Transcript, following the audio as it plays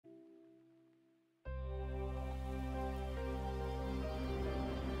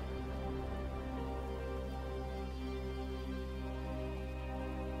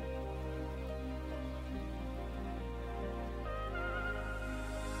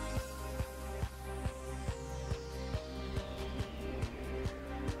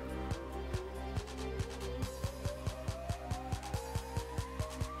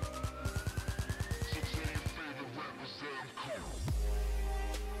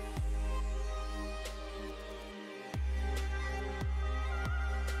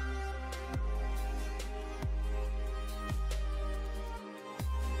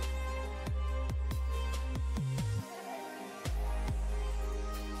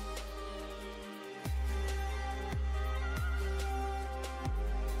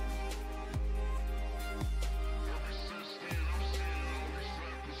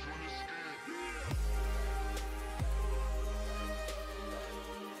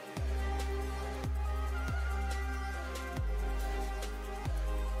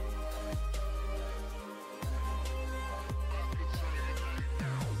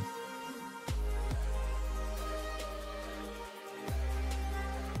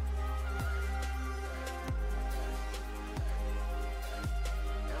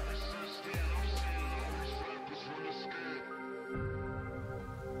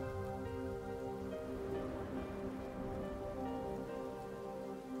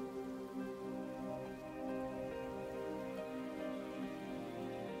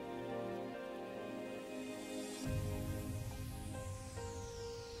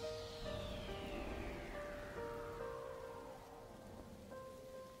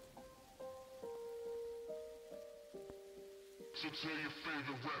So tell your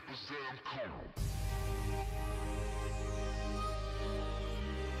favorite rappers that I'm cold.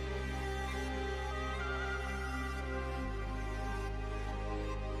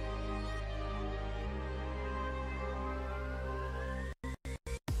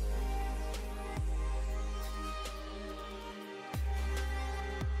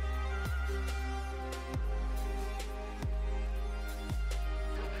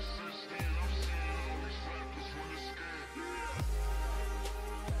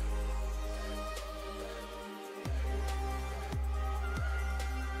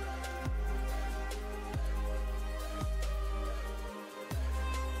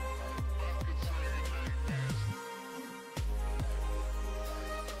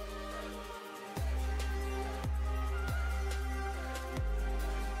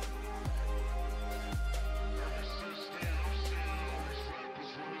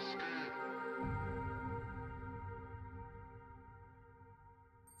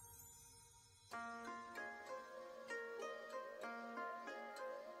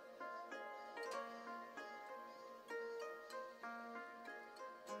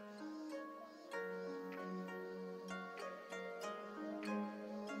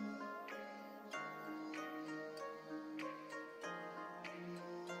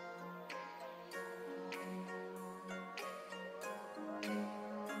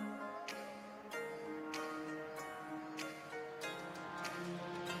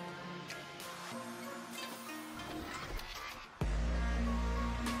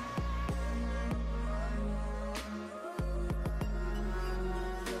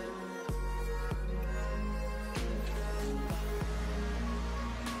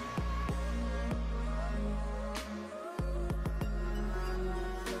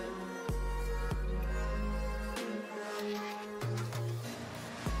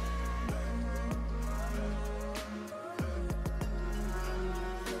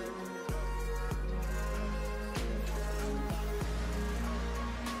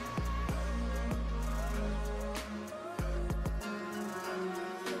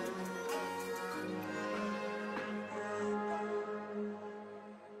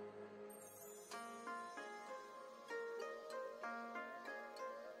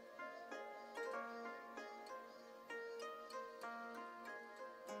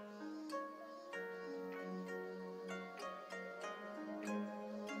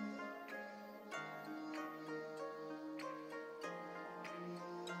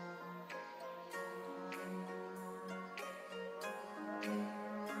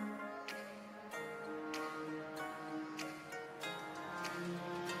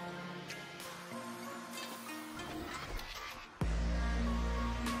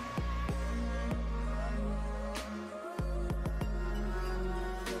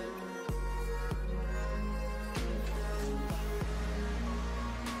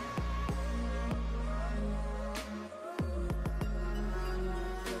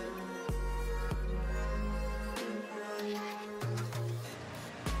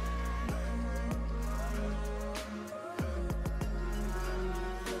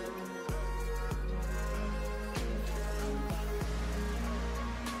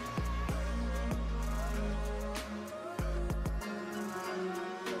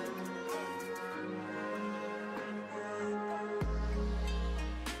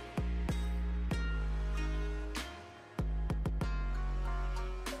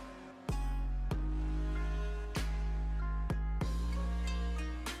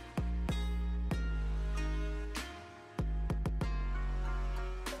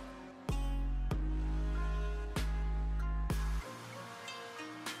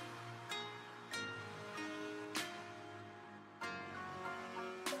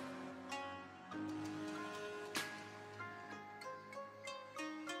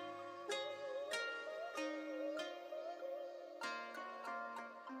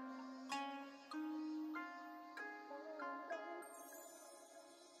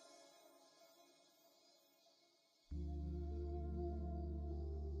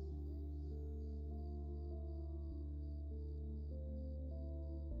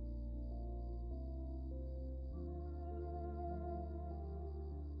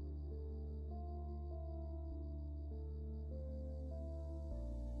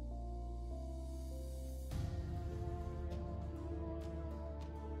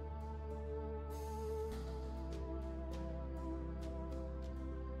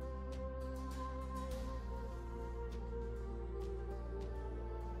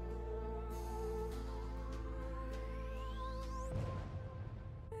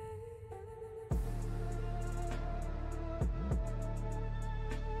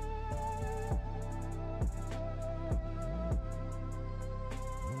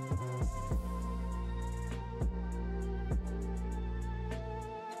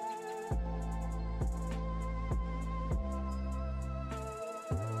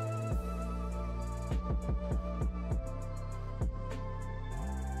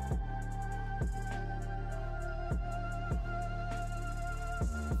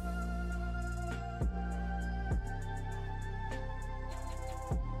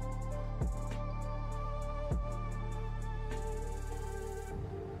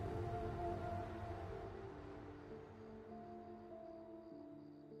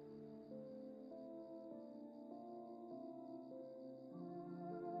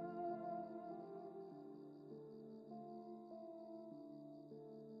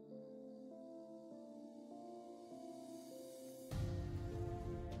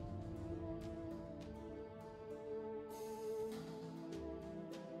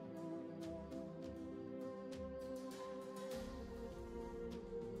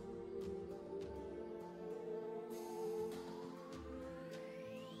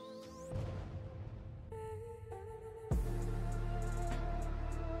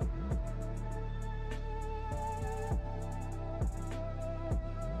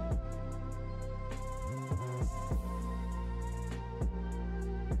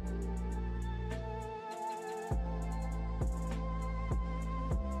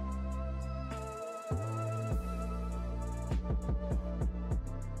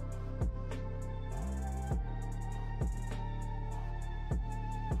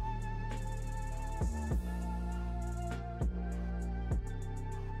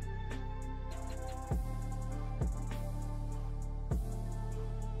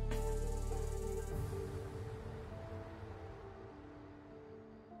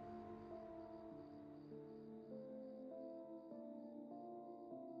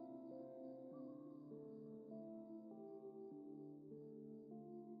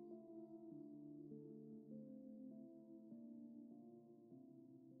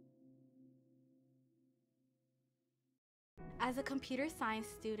 As a computer science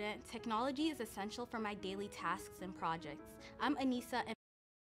student, technology is essential for my daily tasks and projects. I'm Anissa and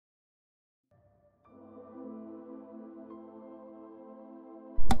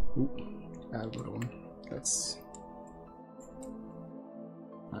add a little one. That's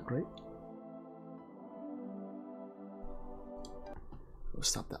not great. We'll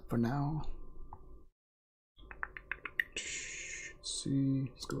stop that for now. Let's see,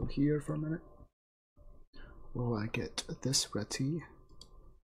 let's go here for a minute. Will I get this ready?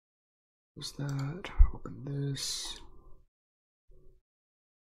 What's that? Open this.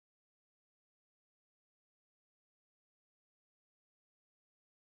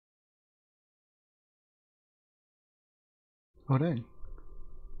 Oh dang.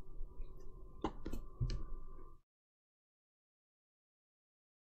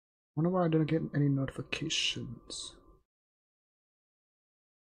 Wonder why I didn't get any notifications.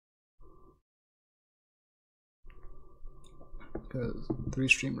 Because 3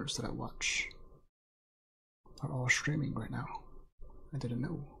 streamers that I watch are all streaming right now. I didn't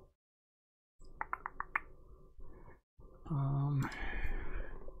know.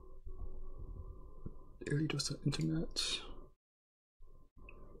 Daily dose of internet.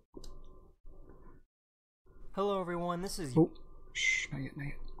 Hello everyone, this is... Oh, shh, not yet, not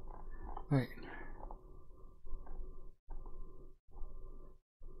yet. Alright.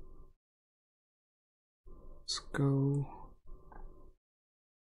 Let's go.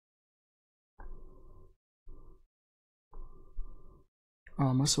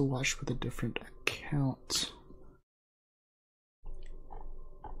 I must have watched with a different account.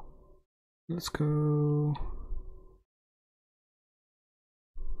 Let's go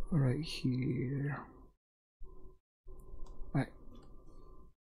right here. Alright.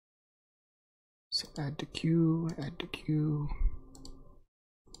 So add to queue, add to queue.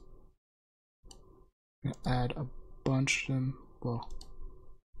 I'm gonna add a bunch of them. Well,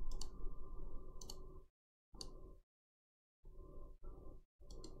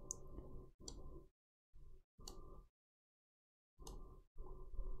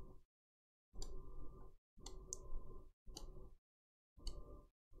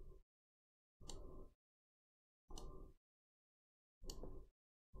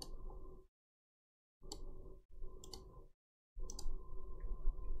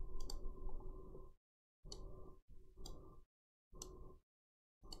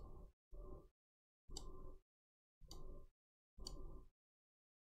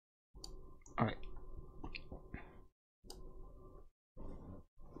 alright.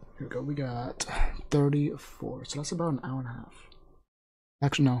 Here we go. We got 34. So that's about an hour and a half.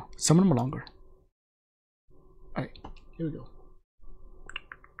 Actually, no. Some of them are longer. Alright. Here we go.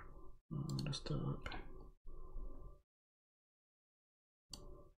 Desktop.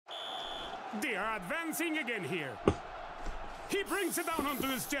 They are advancing again here. He brings it down onto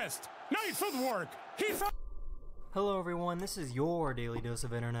his chest. Nice footwork. He's... Hello everyone, this is your daily dose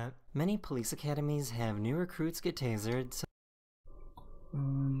of internet. Many police academies have new recruits get tasered, so...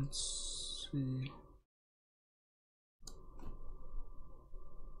 Let's see.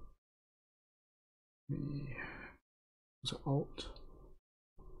 Was it Alt?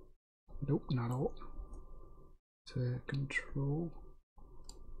 Nope, not Alt. To Control.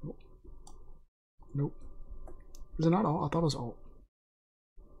 Nope. Nope. Was it not Alt? I thought it was Alt.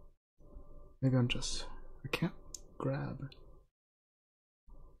 Maybe I'm just... I can't grab.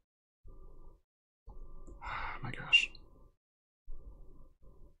 Oh my gosh.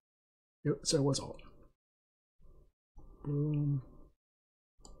 Yep, so it was Alt. Boom.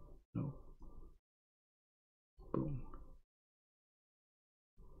 No. Boom.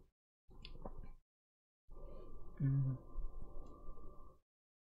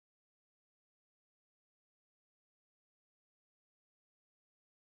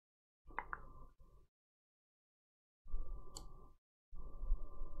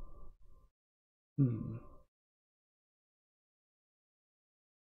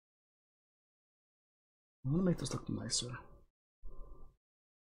 I want to make this look nicer.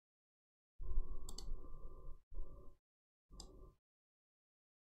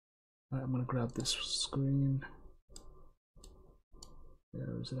 Alright, I'm gonna grab this screen.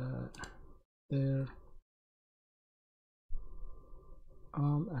 There's that. There.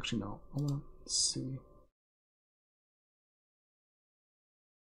 Actually no. I wanna see.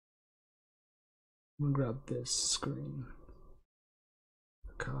 I'm gonna grab this screen.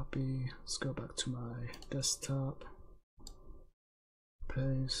 Copy. Let's go back to my desktop.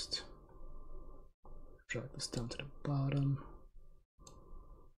 Paste. Drag this down to the bottom.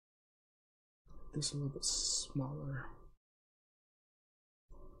 This a little bit smaller.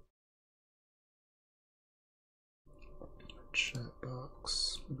 chat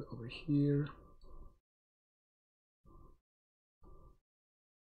box. Move it over here.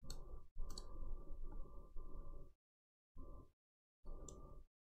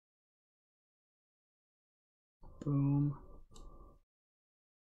 Boom.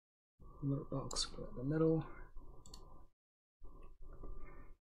 Little box go in the middle.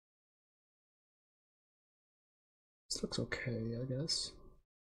 This looks okay, I guess.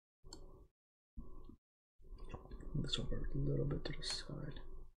 Move this over a little bit to the side.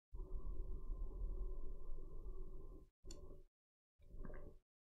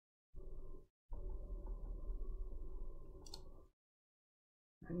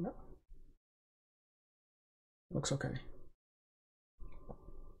 And no. Looks okay.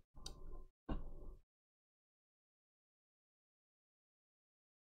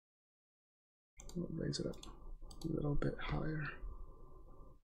 We'll raise it up a little bit higher.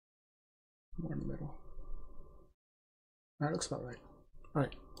 More in the middle. Alright, looks about right.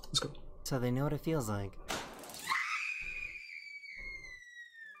 Alright, let's go. So they know what it feels like.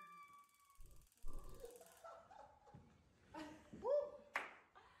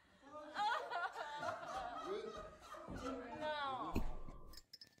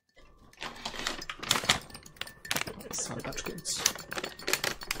 Sorry, Dutch kids.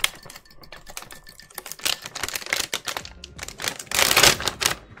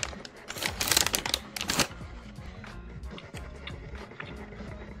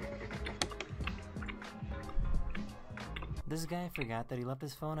 This guy forgot that he left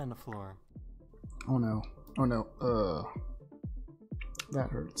his phone on the floor. Oh no. Oh no. That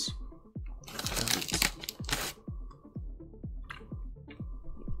hurts. That hurts.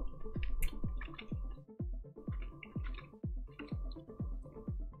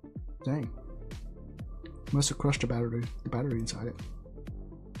 Dang. Must have crushed the battery inside it.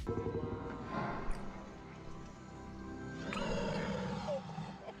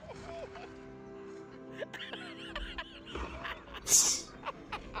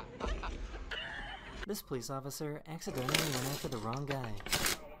 This police officer accidentally went after the wrong guy.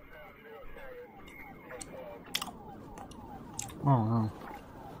 Oh no.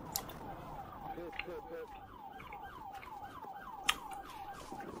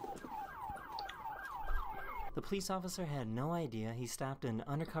 The police officer had no idea he stopped an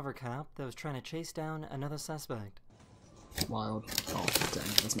undercover cop that was trying to chase down another suspect. Wild. Oh dang,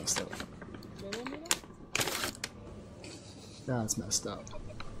 that's messed up. That's messed up.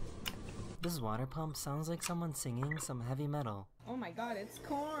 This water pump sounds like someone singing some heavy metal. Oh my god, it's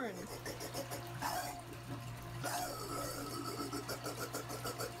corn!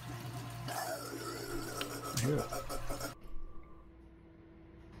 I hear it.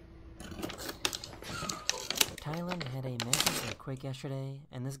 Thailand had a massive earthquake yesterday,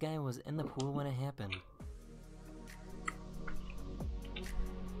 and this guy was in the pool when it happened.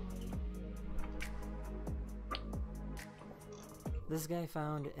 This guy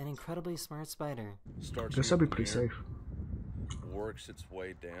found an incredibly smart spider. Starts Guess here that'd be from pretty here, safe. works its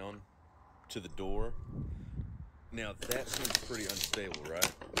way down to the door. Now that seems pretty unstable,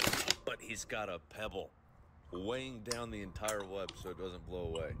 right? But he's got a pebble weighing down the entire web so it doesn't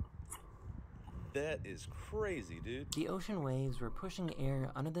blow away. That is crazy, dude. The ocean waves were pushing air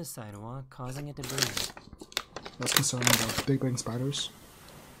under the sidewalk, causing it to breathe. That's concerning about big bang spiders.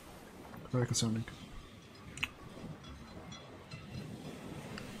 Very concerning.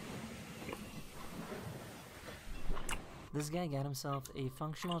 This guy got himself a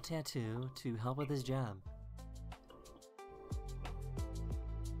functional tattoo to help with his job.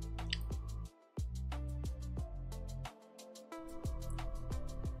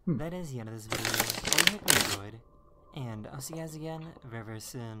 That is the end of this video. I hope you enjoyed, and I'll see you guys again very, very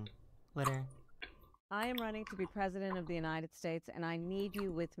soon. Later. I am running to be president of the United States, and I need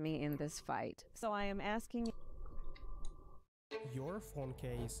you with me in this fight. So I am asking you. Your phone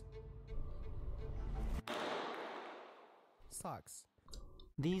case sucks.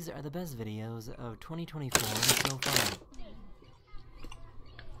 These are the best videos of 2024 so far.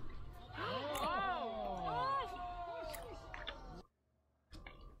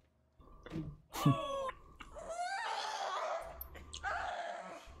 I'm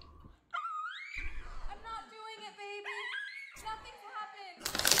not doing it, baby. Nothing's happened.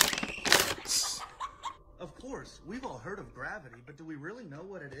 Of course, we've all heard of gravity, but do we really know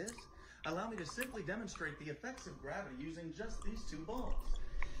what it is? Allow me to simply demonstrate the effects of gravity using just these two balls.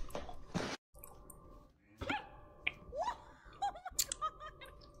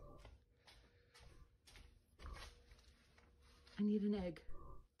 I need an egg.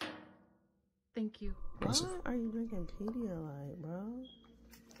 Thank you. Why are you drinking Pedialyte, bro?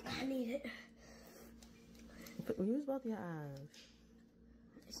 I need it. Use both your eyes.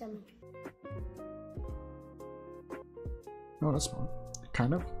 Oh, that's smart.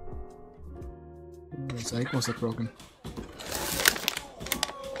 Kind of. His ankle's like broken.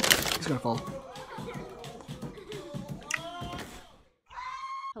 He's gonna fall.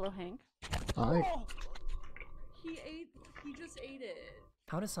 Hello, Hank. Hi. He just ate it.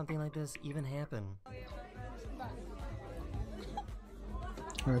 How does something like this even happen?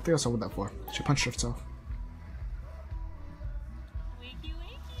 I think I saw what that for. She punched herself. Oh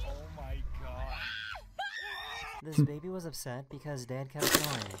my god. This baby was upset because Dad kept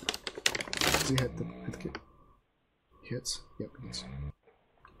going. Does he hit the kid? He hits? Yep, he does.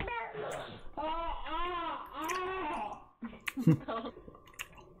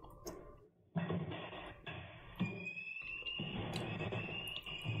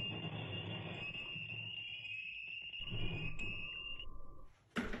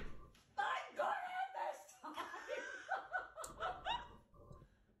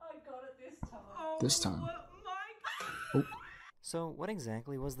 This time. Oh. So, what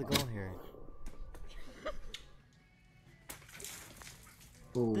exactly was the goal here?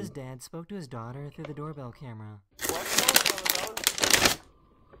 Oh. This dad spoke to his daughter through the doorbell camera.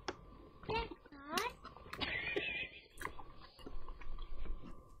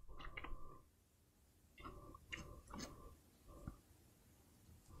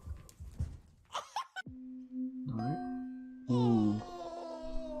 Alright. Ooh.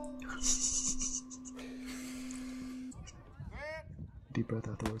 Deep breath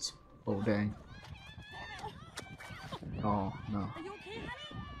afterwards. Oh, dang. Oh, no.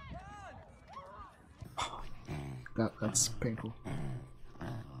 That's painful.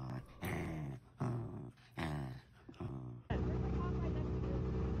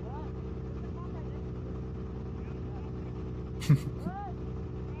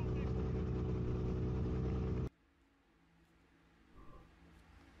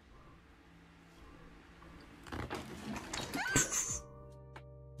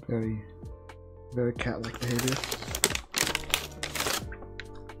 Very cat-like behavior.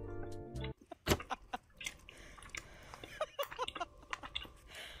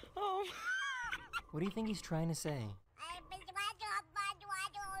 What do you think he's trying to say?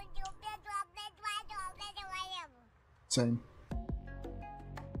 Same.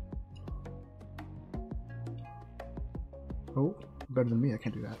 Oh, better than me, I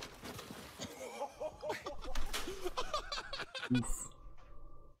can't do that. Oof.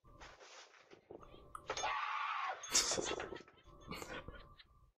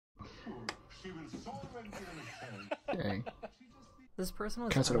 Dang. This person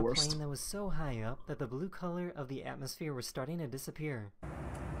was Cats are on the a worst. plane that was so high up that the blue color of the atmosphere was starting to disappear.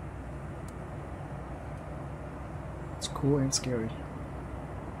 It's cool and scary.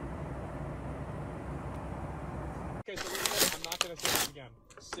 Okay, so I'm not gonna say this again.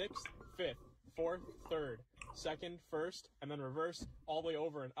 6th, 5th, 4th, 3rd, 2nd, 1st, and then reverse all the way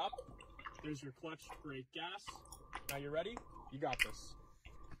over and up. There's your clutch, brake, gas. Now you're ready? You got this.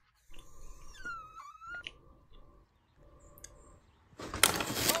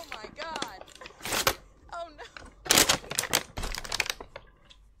 Oh my god! Oh no!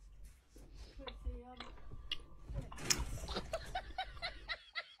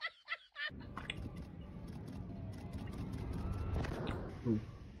 Ooh.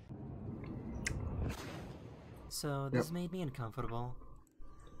 So this made me uncomfortable.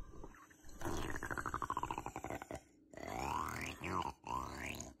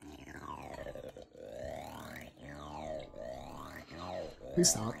 Please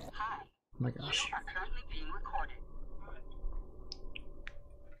stop. Oh my gosh. Currently being recorded.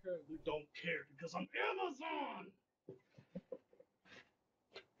 I currently don't care because I'm Amazon!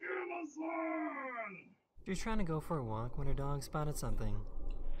 Amazon! She was trying to go for a walk when her dog spotted something.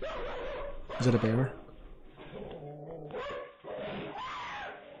 Is it a bear?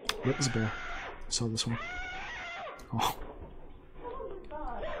 What is a bear? I saw this one. Oh.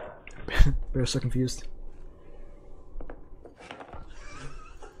 Bear's so confused.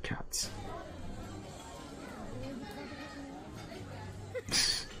 Cats.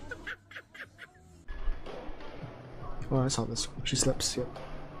 Oh, I saw this one. She slips, yep.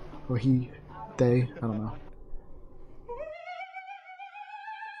 Or he, they, I don't know.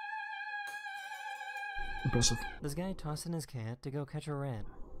 Impressive. This guy tossed in his cat to go catch a rat.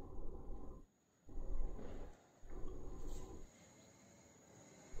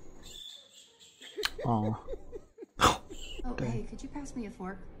 Aw. Oh, Dang. hey, could you pass me a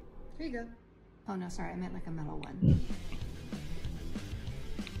fork? Here you go. Oh, no, sorry, I meant like a metal one.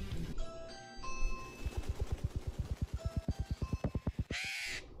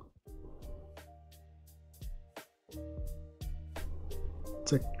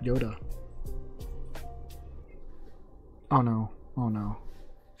 It's like Yoda. Oh no. Oh no.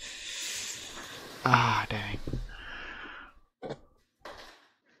 Ah, dang.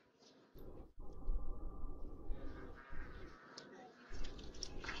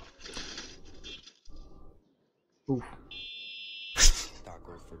 Oof.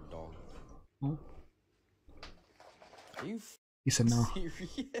 Tacos for dog. Oh. Are you He said no. serious?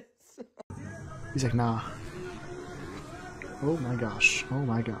 He's like, nah. Oh my gosh. Oh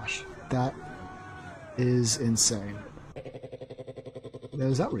my gosh. That is insane.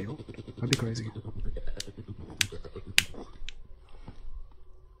 Is that real? That'd be crazy.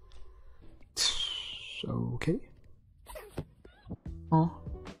 Okay. Oh.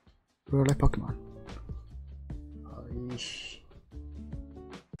 Real life Pokemon.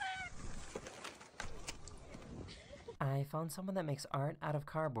 I found someone that makes art out of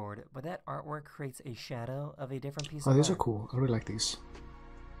cardboard, but that artwork creates a shadow of a different piece Oh, of these are art. cool. I really like these.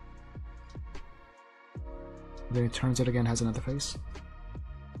 Then he turns it again, has another face.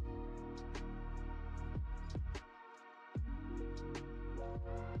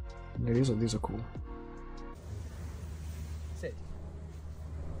 Yeah, these are cool. Sit.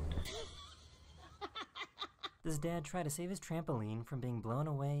 This dad tried to save his trampoline from being blown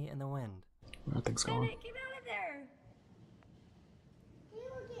away in the wind. That thing's gone. Get out of there! He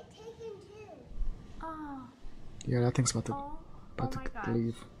will get taken too. Oh. Yeah, that thing's about to, Oh my gosh.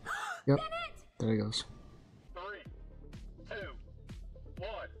 leave. Yep. There he goes. 3, 2, 1.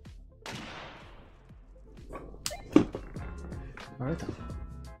 Alright then.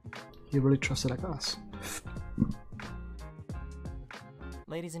 He really trusted like us.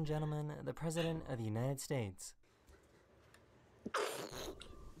 Ladies and gentlemen, the President of the United States.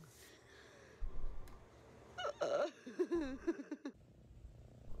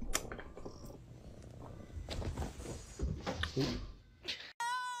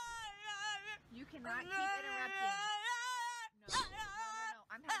 You cannot keep interrupting. No.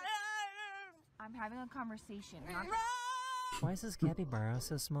 I'm having a conversation. Why is this capybara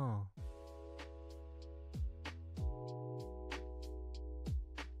so small?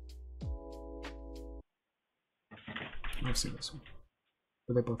 I've seen this one.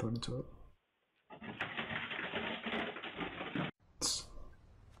 But they both went into it.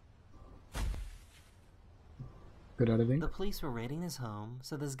 Good editing. The police were raiding his home,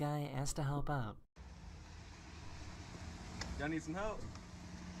 so this guy asked to help out. Y'all need some help?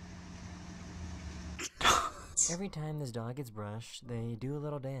 Every time this dog gets brushed, they do a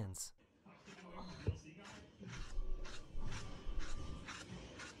little dance.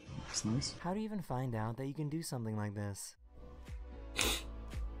 That's nice. How do you even find out that you can do something like this?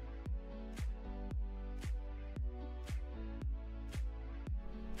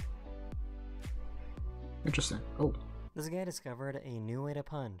 Interesting. Oh. This guy discovered a new way to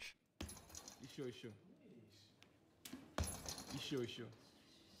punch. You sure? You sure?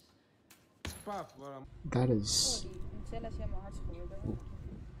 Pop, That is.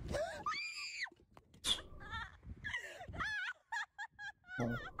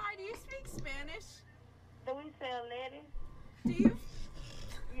 Oh. Hi, do you speak Spanish? Do we sell ladies? Do you?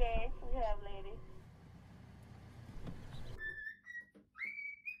 Yes, we have ladies.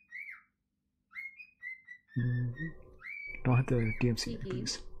 Don't hit the DMC,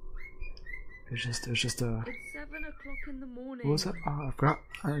 please. It's just a. It's 7 o'clock in the morning. What was that? I forgot.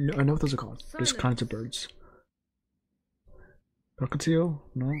 I know what those are called. There's kinds of birds. Crocodile?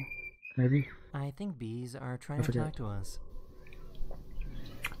 No? Maybe? I think bees are trying to forget. talk to us.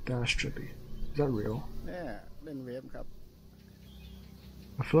 Dash trippy. Is that real? Yeah, been weird.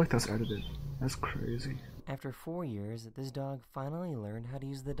 I feel like that's edited. That's crazy. After 4 years, this dog finally learned how to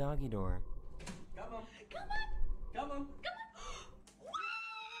use the doggy door. Come on. Come on.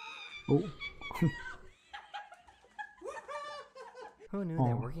 Oh. Who knew Oh,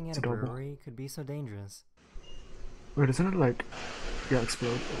 that working it's at a adorable. brewery could be so dangerous? Wait, isn't it like. Yeah,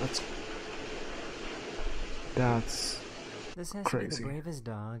 explode. That's. This has crazy. to be the bravest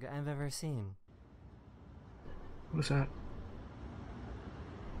dog I've ever seen. What is that?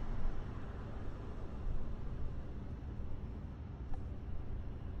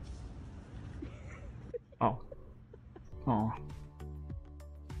 Oh. Oh.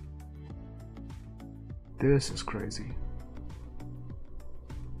 This is crazy.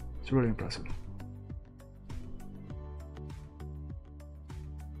 It's really impressive.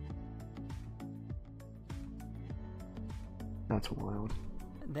 That's wild.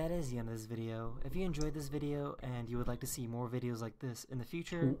 That is the end of this video. If you enjoyed this video and you would like to see more videos like this in the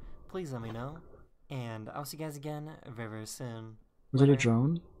future, Ooh. please let me know. And I'll see you guys again very, very soon. Was it a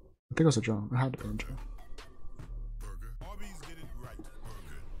drone? I think it was a drone. It had to be a drone.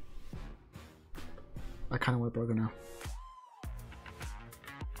 I kind of want a burger now.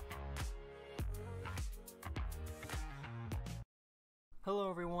 Hello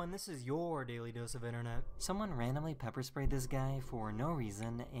everyone, this is your daily dose of internet. Someone randomly pepper sprayed this guy for no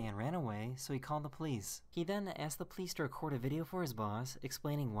reason and ran away, so he called the police. He then asked the police to record a video for his boss,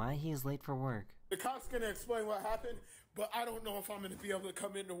 explaining why he is late for work. The cop's gonna explain what happened, but I don't know if I'm gonna be able to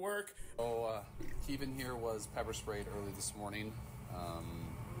come into work. Keevan here was pepper sprayed early this morning,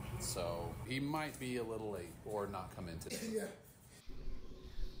 so he might be a little late or not come in today. Yeah.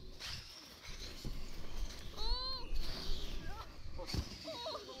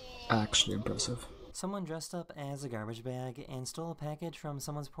 Actually impressive. Someone dressed up as a garbage bag and stole a package from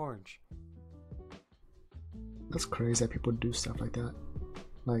someone's porch. That's crazy that people do stuff like that.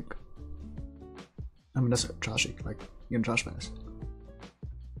 Like, I mean, that's trashy. Like, you're in trash bags.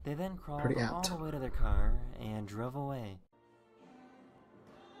 They then crawled Pretty all apt. the way to their car and drove away.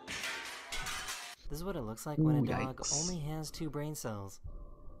 This is what it looks like when a dog yikes. only has 2 brain cells.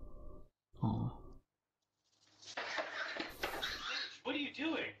 Oh. What are you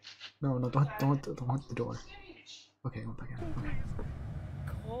doing? No, don't hit the door. Okay, one second. Okay.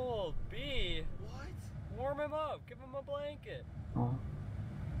 Cold B. What? Warm him up. Give him a blanket. Oh.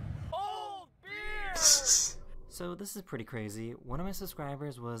 Old beer. So this is pretty crazy. One of my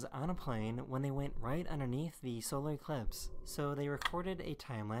subscribers was on a plane when they went right underneath the solar eclipse. So they recorded a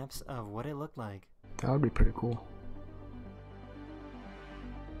time lapse of what it looked like. That would be pretty cool.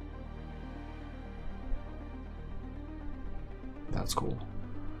 That's cool.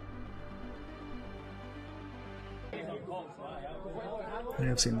 I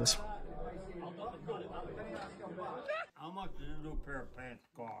have seen this. How much does a new pair of pants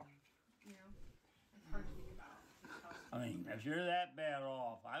cost? I mean, if you're that bad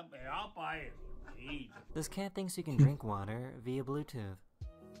off, I'll buy it. Jeez. This cat thinks you can drink water via Bluetooth.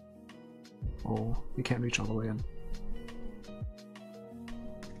 Oh, you can't reach all the way in.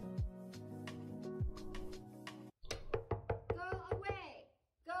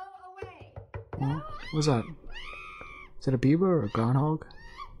 Oh, what was that? Is it a beaver or a groundhog?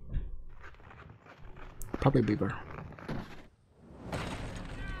 Probably a beaver.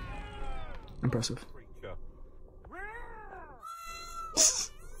 Impressive.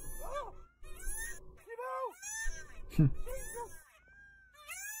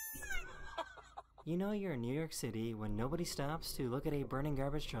 You know you're in New York City when nobody stops to look at a burning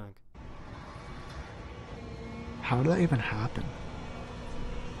garbage truck. How did that even happen?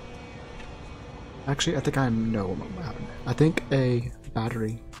 Actually, I think I know what happened. I think a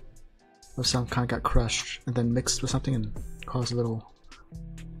battery of some kind got crushed and then mixed with something and caused a little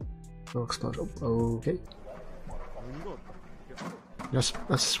explosion. Okay. Yes,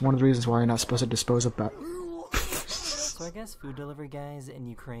 that's one of the reasons why you're not supposed to dispose of So I guess food delivery guys in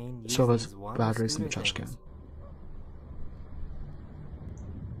Ukraine use so as these water batteries in the scooter trash things. can.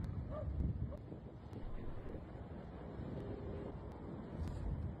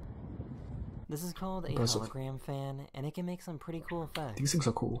 This is called a Impressive. hologram fan, and it can make some pretty cool effects. These things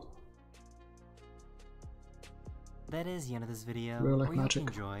are cool. That is the end of this video. Real life We hope you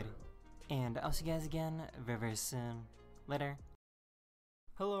magic. enjoyed, and I'll see you guys again very, very soon. Later.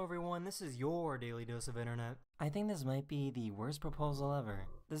 Hello everyone, this is your daily dose of internet. I think this might be the worst proposal ever.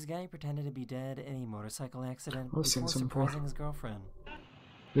 This guy pretended to be dead in a motorcycle accident I've seen before some before. surprising his girlfriend.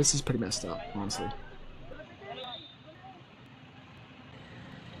 This is pretty messed up, honestly.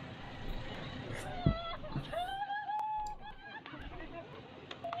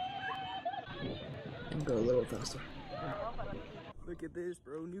 Go a little faster. Look at this,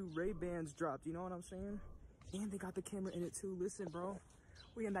 bro. New Ray-Bans dropped. You know what I'm saying? And they got the camera in it too. Listen, bro.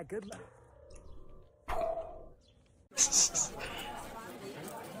 We in that good life.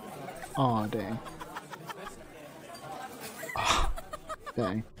 Aw, dang. Ah,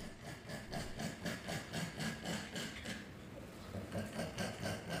 dang.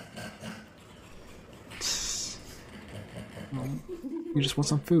 You just want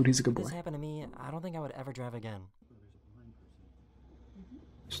some food. He's a good If boy. this happened to me, I don't think I would ever drive again.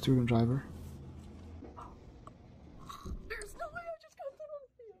 Student driver. There's no way I just got that on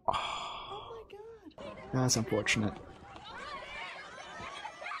video. Oh my god. That's unfortunate.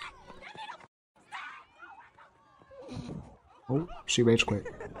 Oh, she rage quit.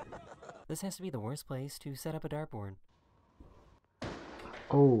 This has to be the worst place to set up a dartboard.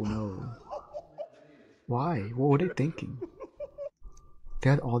 Oh no. Why? What were they thinking? They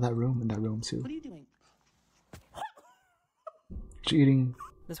had all that room in that room too. What are you doing? She eating.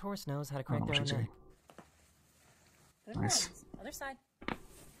 This horse knows how to I crack don't know their what own she's neck. Good Nice. ones. Other side.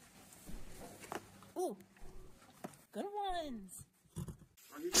 Ooh. Good ones.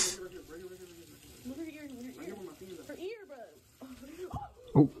 Move your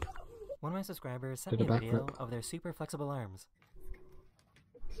Oh. One of my subscribers sent Did me a a video backflip. of their super flexible arms.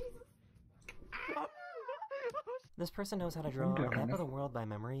 This person knows how to draw a map of the world by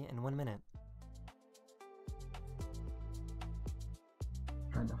memory in 1 minute.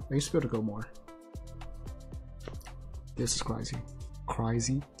 Kind of. I used to be able to go more. This is crazy.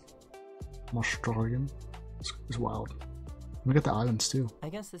 Crazy. Australian. It's wild. Look at the islands too. I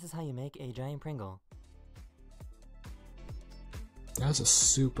guess this is how you make a giant Pringle. That's a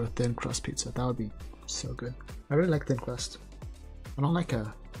super thin crust pizza. That would be so good. I really like thin crust. I don't like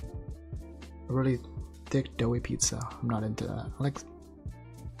a really thick doughy pizza. I'm not into that. I like.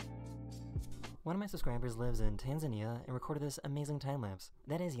 One of my subscribers lives in Tanzania and recorded this amazing time lapse.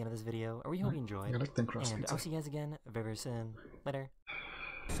 That is the end of this video. We hope you enjoyed. I like thin crust and pizza. I'll see you guys again very, very soon. Later.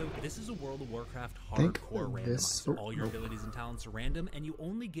 So this is a World of Warcraft Think hardcore this- randomizer. All your abilities and talents are random, and you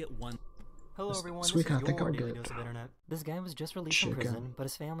only get one. Hello everyone, Sweet, this I is think your I'll daily get dose of internet. This guy was just released from chicken. prison, but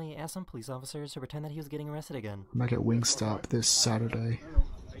his family asked some police officers to pretend that he was getting arrested again. I might get Wingstop this Saturday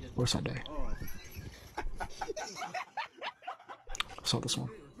or Sunday. Saw this one.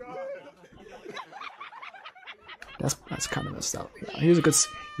 That's kind of messed up. Yeah, he was a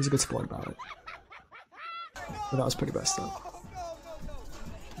good sport about it. But that was pretty messed up.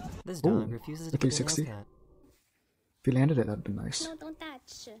 This Ooh, dog refuses the to get a 360. cat. If he landed it, that'd be nice. No, don't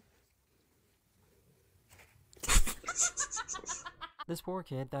touch. This poor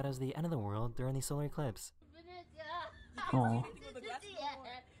kid thought it was the end of the world during the solar eclipse. Aw.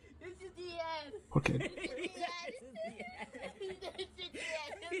 Okay.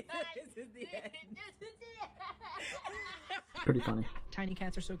 Pretty funny. Tiny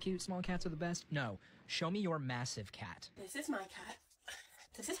cats are so cute, small cats are the best. No, show me your massive cat. This is my cat.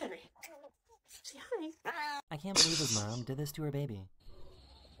 This is Henry. Say hi. I can't believe his mom did this to her baby.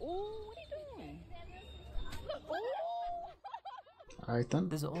 Oh, what are you doing? Alright then.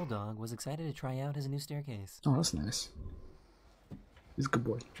 This old dog was excited to try out his new staircase. Oh, that's nice. He's a good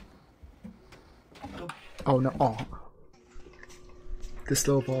boy. Oh no. Oh. The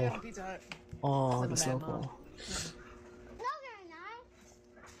slow ball. Oh, the slow ball.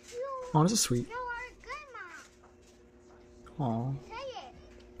 Oh, this is sweet. Oh.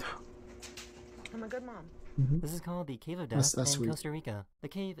 I'm a good mom. This is called the Cave of Death That's in sweet. Costa Rica. The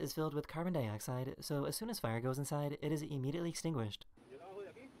cave is filled with carbon dioxide, so as soon as fire goes inside, it is immediately extinguished.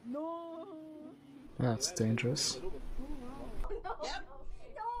 No. That's dangerous.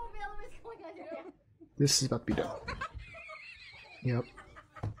 This is about to be done. Yep.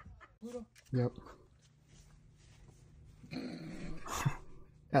 Yep.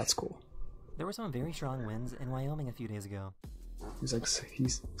 That's cool. There were some very strong winds in Wyoming a few days ago. He's like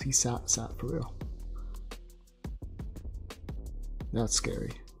he sat for real. That's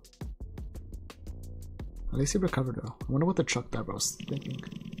scary. At least he recovered though. I wonder what the truck driver was thinking.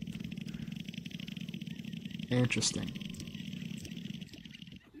 Interesting.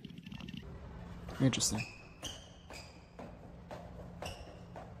 Interesting.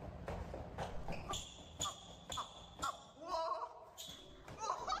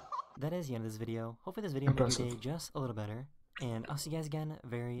 That is the end of this video. Hopefully this video made your Impressive. day just a little better. And I'll see you guys again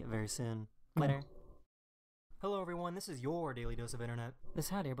very, very soon. Later. Hello everyone, this is your daily dose of internet. This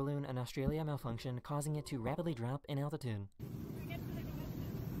hot air balloon in Australia malfunctioned, causing it to rapidly drop in altitude.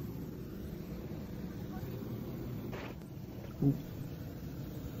 Ooh.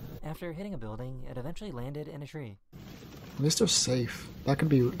 After hitting a building, it eventually landed in a tree. At least they're safe. That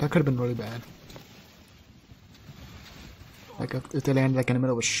could have been really bad. Like if they landed like in the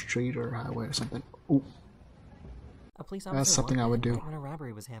middle of a street or a highway or something. Ooh. A police officer That's something I walked would in do. when a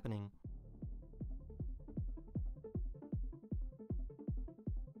robbery was happening.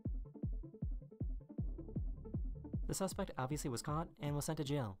 The suspect obviously was caught and was sent to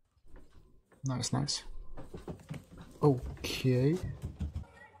jail. Nice, nice. Okay. That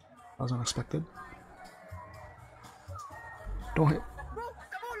was unexpected. Don't hit.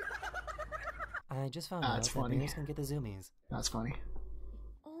 I just found That's out that funny. bears can get the zoomies. That's funny.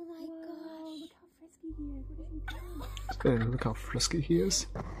 Oh my gosh. Look how frisky he is. What is he doing? Good, look how frisky he is.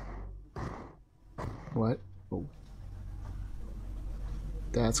 What? Oh.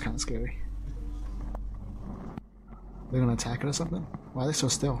 That's kind of scary. They're gonna attack it or something? Why are they so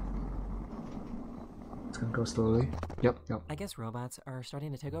still? It's gonna go slowly. Yep, yep. I guess robots are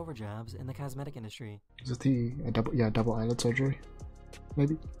starting to take over jobs in the cosmetic industry. Is it a double eyelid surgery?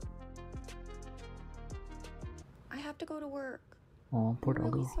 Maybe? I have to go to work. Oh, poor I'm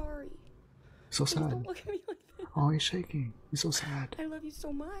really doggo. sorry. So Please sad. don't look at me like that. Oh, he's shaking. He's so sad. I love you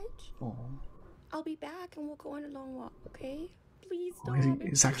so much. Oh. I'll be back and we'll go on a long walk, okay? Please Oh, don't.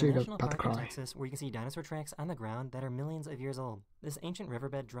 he's actually There's a national about to park in cry. Texas where you can see dinosaur tracks on the ground that are millions of years old. This ancient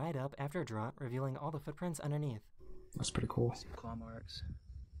riverbed dried up after a drought, revealing all the footprints underneath. That's pretty cool. Some claw marks.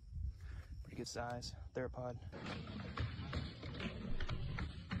 Pretty good size. Theropod.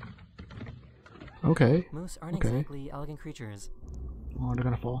 Okay. Moose aren't Okay. exactly elegant creatures. Oh, they're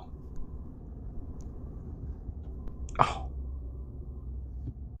gonna fall. Oh.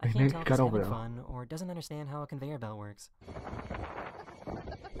 I He can't maybe tell if got he's over having though. fun or doesn't understand how a conveyor belt works.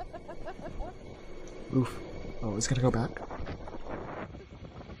 Oof. Oh, it's gonna go back.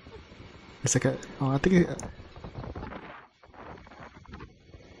 It's like a. Oh, I think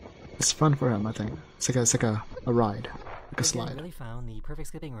it's fun for him. I think it's like a ride, like a This guy slide. really found the perfect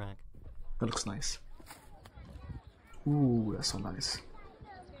skipping rack. That looks nice. Ooh, that's so nice.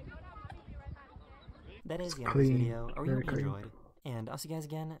 That is the end of this Clean, video. I really very hope you clean. enjoyed. And I'll see you guys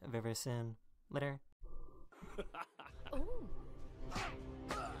again very, very soon. Later.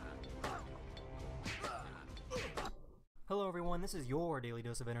 Hello everyone, this is your daily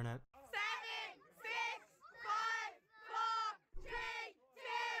dose of internet. 7, 6, 5, 4, 3, 2,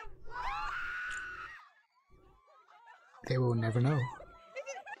 1. They will never know.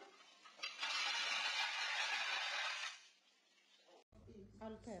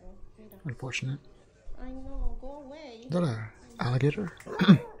 Unfortunate. I know, go away. Is that a alligator?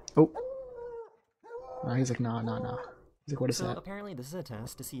 Oh. He's like, nah. He's like, what is So that? apparently this is a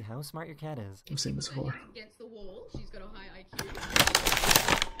test to see how smart your cat is. I've seen this before. Against the wall. She's got a high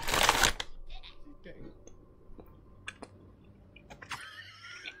IQ. Okay.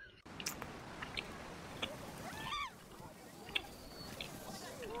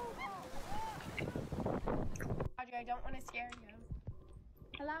 Audrey, I don't want to scare you.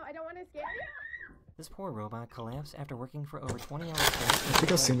 Hello, I don't want to scare you. This poor robot collapsed after working for over 20 hours I straight.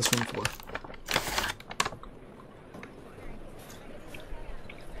 think I've seen this one before.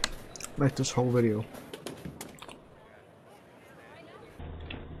 Like this whole video.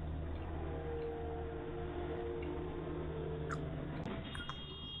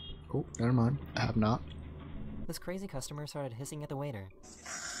 Oh, never mind. I have not. This crazy customer started hissing at the waiter.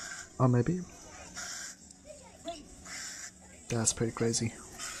 Oh, maybe. That's pretty crazy.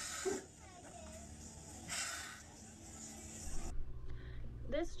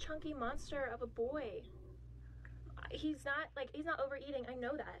 This chunky monster of a boy. He's not overeating. I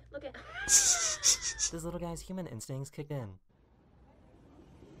know that. Look at. This little guy's human instincts kicked in.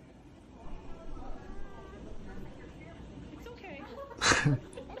 It's okay.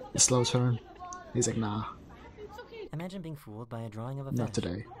 Slow turn. He's like, nah, It's okay. Imagine being fooled by a drawing of a not fish.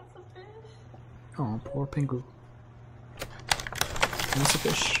 today. Oh, poor Pingu. He's a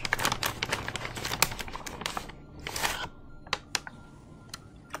fish.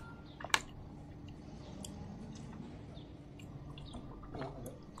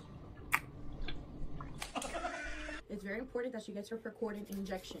 It's very important that she gets her percordant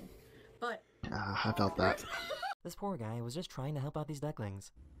injection. But Ah, I felt that. This poor guy was just trying to help out these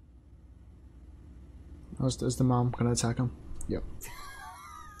ducklings. Oh, is the mom gonna attack him? Yep.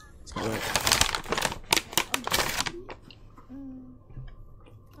 It's not right.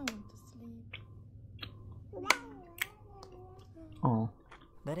 Oh.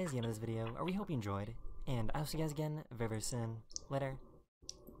 That is the end of this video. We hope you enjoyed. And I'll see you guys again very, very soon. Later.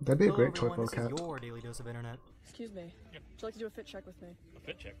 That'd be a Hello, great toy everyone. for a This is cat. your daily dose of internet. Excuse me. Would you like to do a fit check with me? A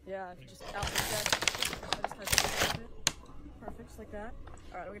fit check? Yeah, just outfit check. I just had to do an outfit. Perfect, just like that.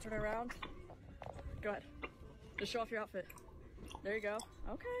 Alright, we can turn it around. Go ahead. Just show off your outfit. There you go.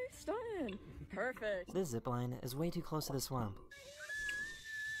 Okay, stunning. Perfect. This zipline is way too close to the swamp.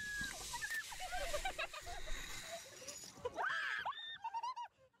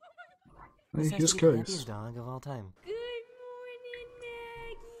 This He's has just to be the curious. happiest dog of all time. Good morning,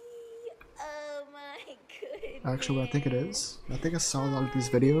 Maggie. Oh my goodness. Actually, I think it is. I think I saw a lot of these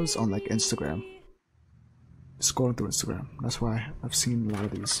videos on like Instagram. Scrolling through Instagram. That's why I've seen a lot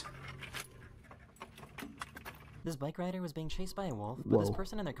of these. This bike rider was being chased by a wolf, but this Whoa.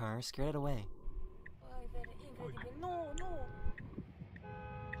 person in their car scared it away. Ay, very incredible. No, no.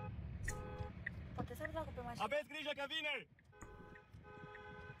 Potesar ako pa masyado. Abes Grisha Kaviner!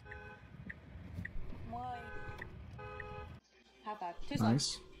 Moy. high five. Two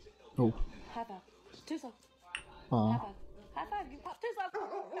Nice. Oh. High five. Two slow. Aw. High five. You pop two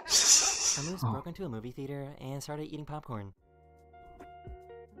slow. A moose Oh. broke into a movie theater and started eating popcorn.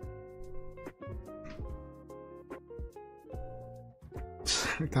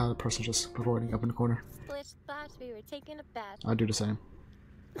 Like that person just recording up in the corner. Splish splash, we were taking a bath. I'd do the same.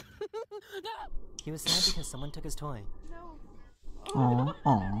 He was sad because someone took his toy. Aw,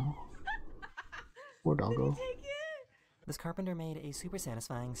 aw. Poor doggo. Take it. This carpenter made a super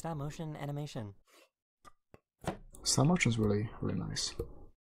satisfying stop-motion animation. Stop motion is really nice.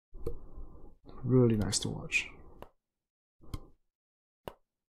 Really nice to watch.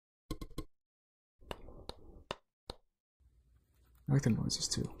 I like the noises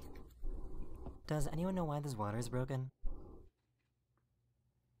too. Does anyone know why this water is broken?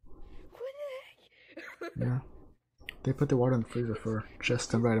 Yeah. They put the water in the freezer for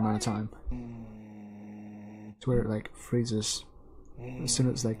just the right amount of time. It's where it like freezes as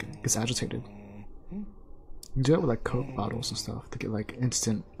soon as like it gets agitated. You do it with like Coke bottles and stuff to get like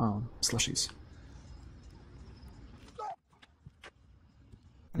instant slushies.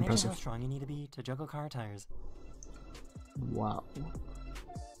 Imagine Impressive. how strong you need to be to juggle car tires. Wow.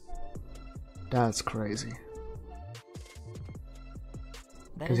 That's crazy.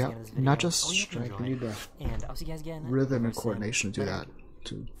 That is Yeah, the end of this video. not just I hope you strength, you enjoyed. need the And I'll see you guys again. rhythm and very soon. coordination to do Later. that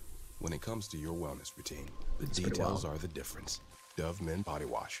too. When it comes to your wellness routine, the It's pretty details wild. are the difference. Dove Men Body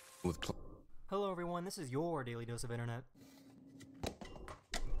Wash with Hello everyone, this is your daily dose of internet.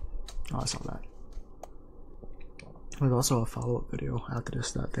 Oh, I saw that. There's also a follow-up video after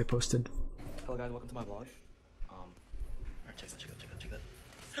this that they posted. Hello guys, welcome to my vlog. Alright, check that.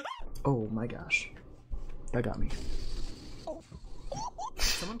 Oh my gosh. That got me.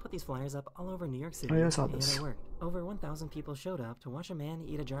 Someone put these flyers up all over New York City, Oh, yeah, I saw and this. it worked. Over 1,000 people showed up to watch a man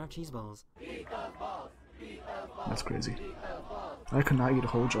eat a jar of cheese balls. That's crazy. I could not eat a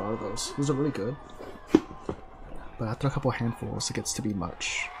whole jar of those. Those are really good. But after a couple handfuls, it gets to be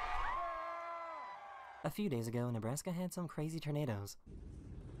much. A few days ago, Nebraska had some crazy tornadoes.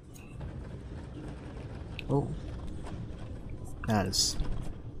 Oh. That is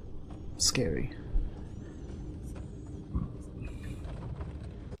scary.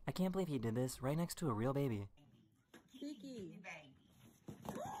 I can't believe he did this right next to a real baby.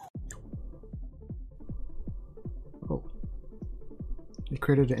 Oh. It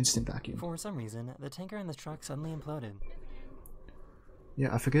created an instant vacuum. For some reason, the tanker in the truck suddenly imploded.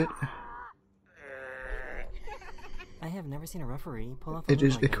 Yeah, I forget. I have never seen a referee pull off a It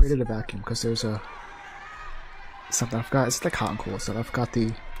move like it this. created a vacuum because there's a something I forgot. It's like hot and cool stuff. I forgot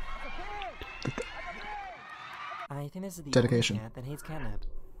the I think this is the dedication. only cat that hates catnip.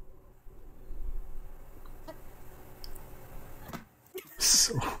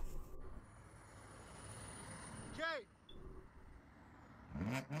 So.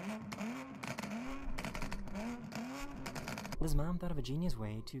 This mom thought of a genius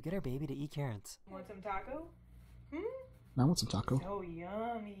way to get her baby to eat carrots. Want some taco? I want some taco. So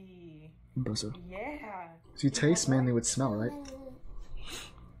yummy. Impressive. Yeah. So you taste mainly with smell, right?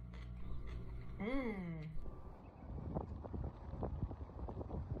 Mmm.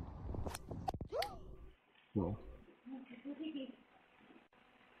 Whoa.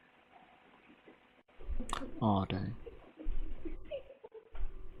 Aw, dang.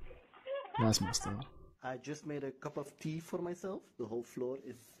 That's messed up. I just made a cup of tea for myself. The whole floor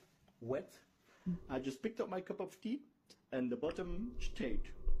is wet. I just picked up my cup of tea and the bottom stayed.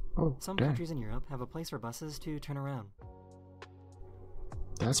 Oh, Some dang. countries in Europe have a place for buses to turn around.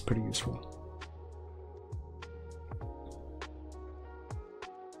 That's pretty useful.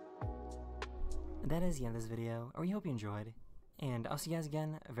 That is the end of this video. We hope you enjoyed. And I'll see you guys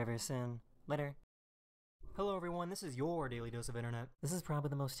again very soon. Later. Hello everyone, this is your daily dose of internet. This is probably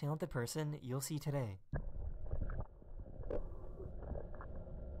the most talented person you'll see today.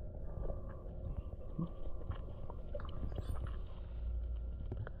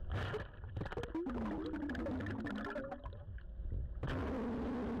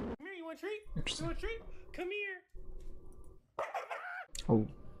 Come here, you want a treat? You want a treat? Come here. Oh.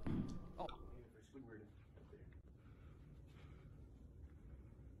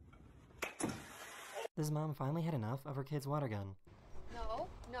 This mom finally had enough of her kid's water gun. No,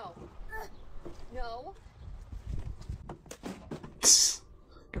 no. No. Get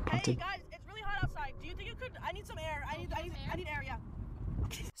Hey punted. guys, it's really hot outside. Do you think you could? I need some air. I need air. Yeah.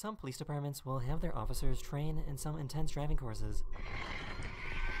 Some police departments will have their officers train in some intense driving courses.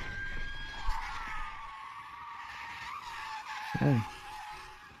 Hey.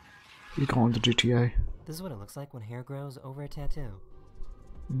 You going to GTA? This is what it looks like when hair grows over a tattoo.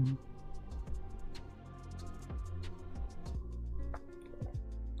 Mm.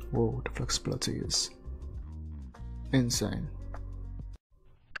 Whoa, the flexibility is insane.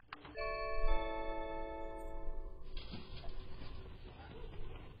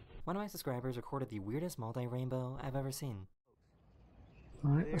 One of my subscribers recorded the weirdest multi-rainbow I've ever seen.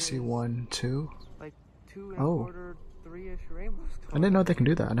 Alright, I see 1, 2. Like 2 Oh. 1/4, 3-ish rainbows. I didn't know they can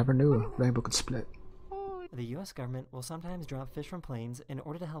do that. I never knew a rainbow could split. Holy The US government will sometimes drop fish from planes in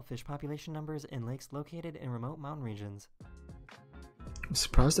order to help fish population numbers in lakes located in remote mountain regions. I'm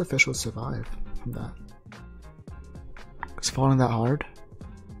surprised the fish will survive from that. It's falling that hard.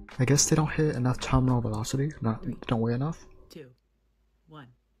 I guess they don't hit enough terminal velocity, don't weigh enough 2, 1.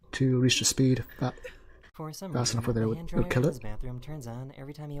 to reach the speed For some fast reason, enough where they the would hand dryer kill in it. his bathroom turns on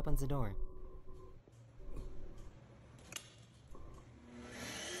every time he opens the door.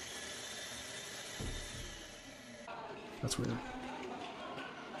 That's weird.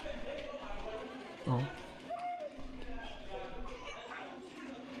 Oh.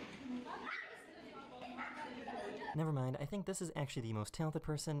 Never mind, I think this is actually the most talented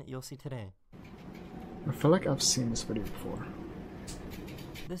person you'll see today. I feel like I've seen this video before,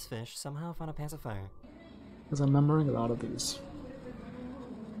 This fish somehow found a pacifier. because I'm remembering a lot of these.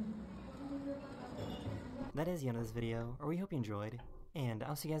 That is the end of this video, or we hope you enjoyed, and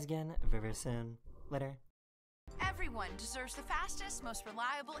I'll see you guys again very, very soon. Later. Everyone deserves the fastest, most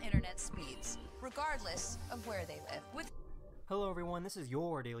reliable internet speeds, regardless of where they live. Hello everyone, this is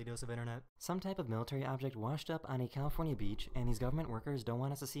your Daily Dose of Internet. Some type of military object washed up on a California beach, and these government workers don't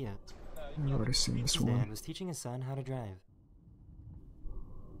want us to see it. I've already seen this His one. dad was teaching his son how to drive.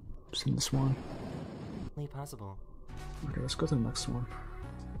 I've seen this one. Possible. Okay, let's go to the next one.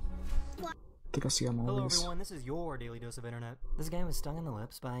 I think I see all Hello these. everyone, this is your Daily Dose of Internet. This guy was stung in the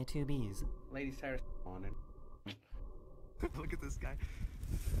lips by 2 bees. Lady Sarah's on it. Look at this guy.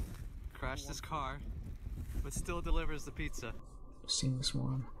 Crashed his car, but still delivers the pizza. I've seen this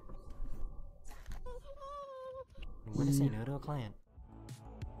one. When to say no to a client.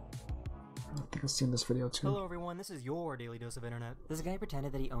 I think I've seen this video too. Hello everyone, this is your Daily Dose of Internet. This guy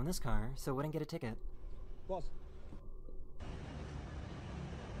pretended that he owned this car, so wouldn't get a ticket. Boss.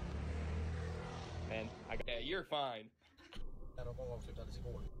 Man, yeah, you're fine.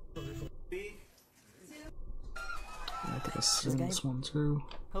 I think I've seen this one too.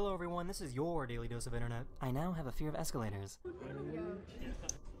 Hello everyone, this is your Daily Dose of Internet. I now have a fear of escalators.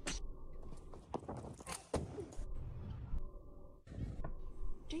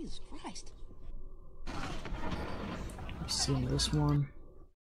 Jesus Christ. I've seen this one.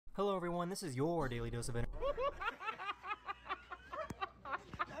 Hello everyone, this is your Daily Dose of Internet.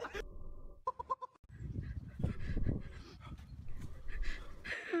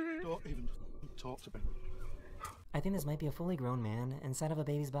 Don't even talk to me. I think this might be a fully grown man inside of a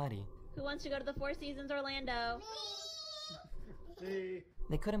baby's body. Who wants to go to the Four Seasons Orlando?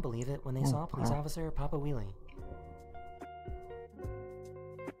 They couldn't believe it when they saw police officer pop a wheelie.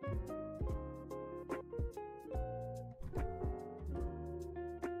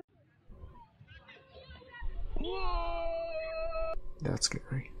 That's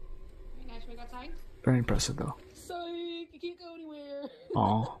scary. Hey guys, we got time? Very impressive though. Psych! You can't go anywhere.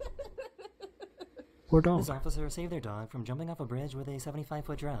 Aw. Poor dog. This officer saved their dog from jumping off a bridge with a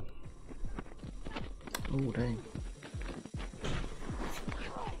 75-foot drop. Oh dang.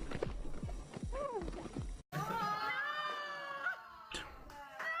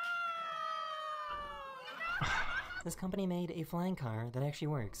 This company made a flying car that actually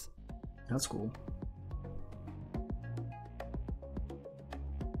works. That's cool.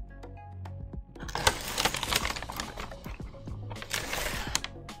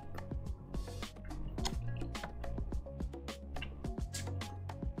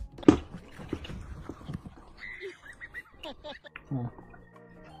 Oh.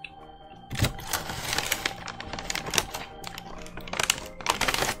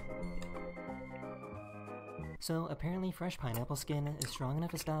 So apparently fresh pineapple skin is strong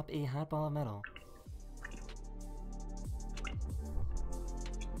enough to stop a hot ball of metal.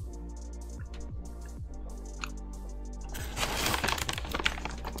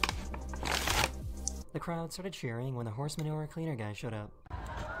 The crowd started cheering when the horse manure cleaner guy showed up.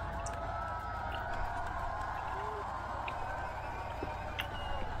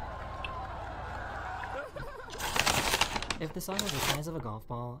 If the sun was the size of a golf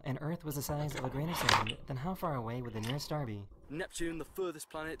ball, and Earth was the size of a grain of sand, then how far away would the nearest star be? Neptune, the furthest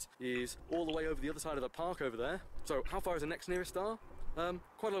planet, is all the way over the other side of the park over there. So how far is the next nearest star?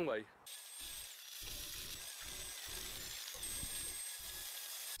 Quite a long way.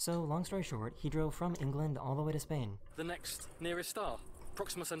 So, long story short, he drove from England all the way to Spain. The next nearest star,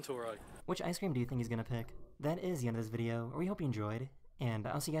 Proxima Centauri. Which ice cream do you think he's gonna pick? That is the end of this video, we hope you enjoyed, and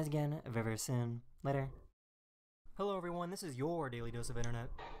I'll see you guys again very, very soon. Later. Hello everyone, this is your Daily Dose of Internet.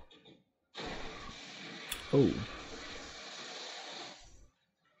 Oh.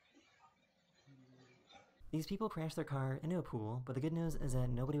 These people crashed their car into a pool, but the good news is that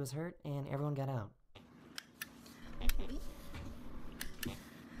nobody was hurt and everyone got out.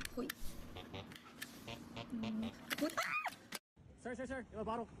 Sir, you have a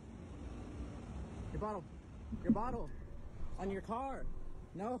bottle. Your bottle. On your car.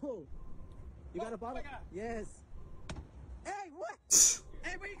 No. You got a bottle? Yes. Hey, what?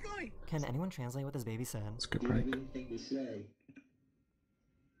 Hey, where you going? Can anyone translate what this baby said? It's a good prank.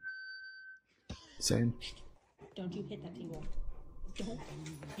 Same. Don't you hit that table. Don't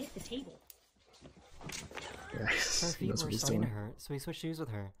hit the table. Yes, Her feet that's were what he's starting to doing. hurt, so he switched shoes with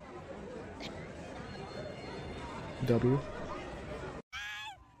her. W.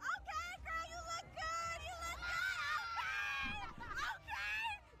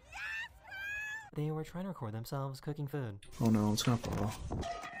 They were trying to record themselves cooking food. Oh no, it's gonna fall.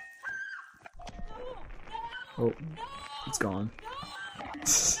 Oh, it's gone.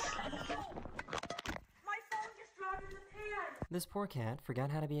 This poor cat forgot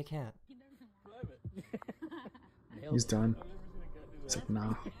how to be a cat. He's done. It's like,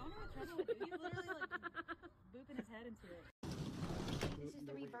 nah. This is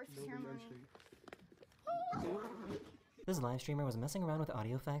the reverse ceremony. This live streamer was messing around with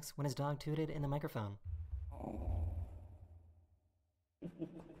audio effects when his dog tooted in the microphone.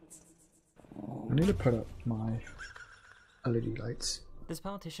 I need to put up my LED lights. This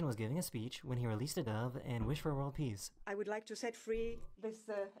politician was giving a speech when he released a dove and wished for world peace. I would like to set free this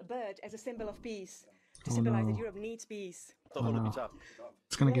bird as a symbol of peace, to Oh, symbolize no. that Europe needs peace. Oh no.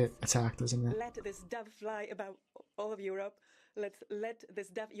 It's gonna get attacked, isn't it? Let this dove fly about all of Europe. Let's let this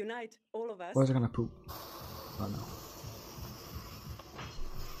dove unite all of us. Or is it gonna poop? Oh no.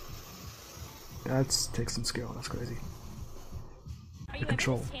 That takes some skill, that's crazy. Are you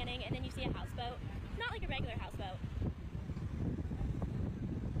control. ever just tanning and then you see a houseboat? Not like a regular houseboat.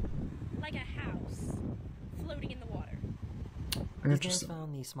 Like a house floating in the water. These guys Interesting.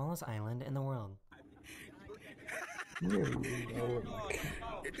 found the smallest island in the world. Really? Oh my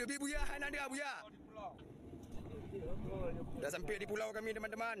God.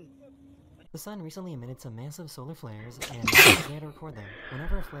 The sun recently emitted some massive solar flares, and NASA began to record them.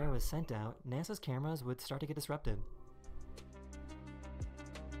 Whenever a flare was sent out, NASA's cameras would start to get disrupted.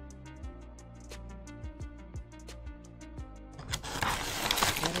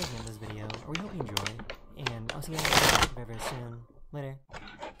 That is the end of this video. We hope you enjoy, and I'll see you guys very, very soon. Later.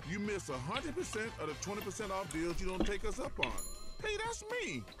 You miss 100% of the 20% off deals you don't take us up on. Hey, that's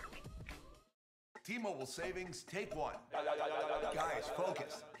me. T-Mobile savings, take one. Guys,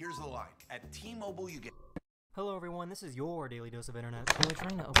 focus. Here's the line. At T-Mobile, you get... Hello everyone, this is your daily dose of internet. They were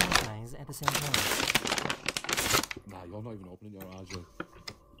trying to open their eyes at the same time. Nah, you're not even opening your eyes, Joe.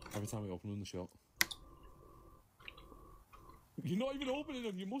 Every time we open them, they shut. You're not even opening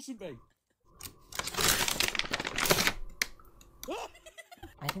them, you mustn't be.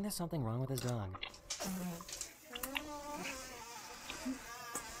 I think there's something wrong with his dog.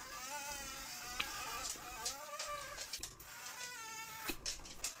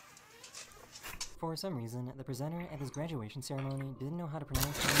 For some reason, the presenter at this graduation ceremony didn't know how to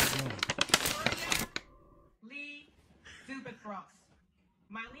pronounce his name. Lee Zubitros.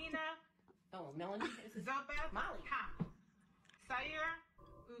 Marlena. Oh, Melanie? Zobeth. Molly. Ha. Sayer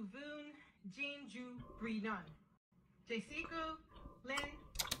Uvun Jinju Brinon. Jessica Lynn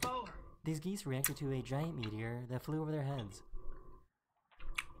Bower. These geese reacted to a giant meteor that flew over their heads.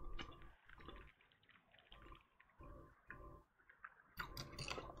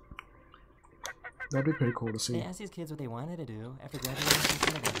 That'd be pretty cool to see. They asked these kids what they wanted to do after graduating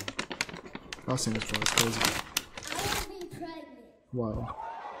from kindergarten. I've seen this before, it's crazy. Wow.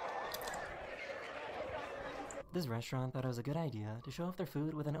 This restaurant thought it was a good idea to show off their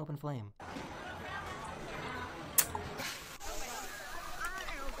food with an open flame.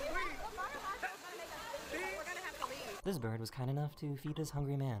 This bird was kind enough to feed this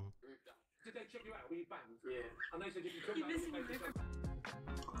hungry man. Did they check you out? Were you banged? Yeah. And they said you can come back.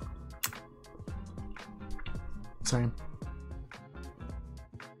 Same.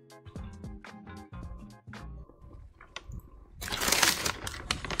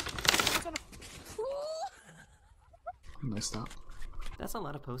 Nice stop. That's a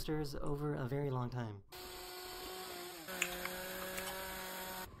lot of posters over a very long time.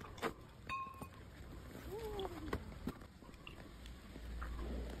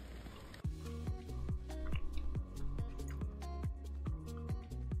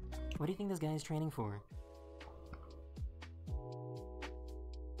 What do you think this guy is training for?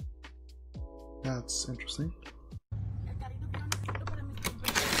 That's interesting.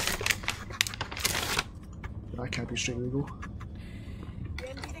 That can't be straight legal.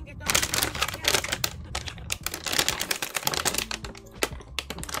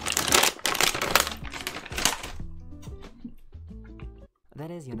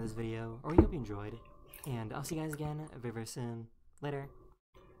 That is the end of this video, or we hope you enjoyed. And I'll see you guys again very, very soon. Later.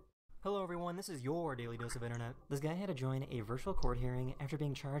 Hello everyone, this is your Daily Dose of Internet. This guy had to join a virtual court hearing after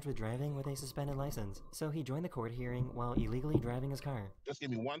being charged with driving with a suspended license. So he joined the court hearing while illegally driving his car. Just give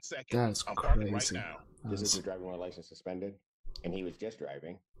me 1 second. That's I'm parking crazy. right now. This is his driving while license suspended, and he was just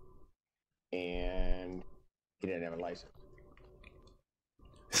driving, and he didn't have a license.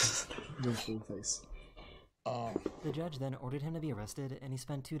 No full face. The judge then ordered him to be arrested, and he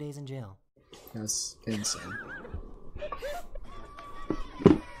spent 2 days in jail. That's insane.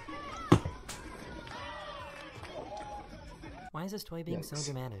 Why is this toy being so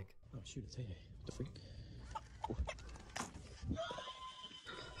dramatic? Oh shoot, it's hey, the freak.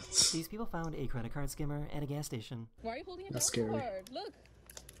 These people found a credit card skimmer at a gas station. Why are you holding it That's down so scary. hard? Look!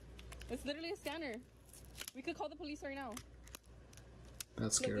 It's literally a scanner. We could call the police right now.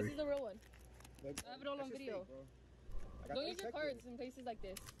 That's Look, scary. this is the real one. I have it all on video. Don't use your cards in places like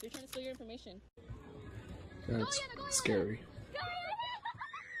this. They're trying to steal your information. That's scary.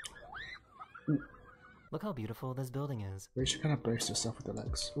 Look how beautiful this building is. We should kind of brace yourself with the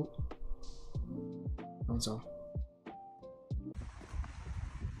legs. Ooh. That one's off.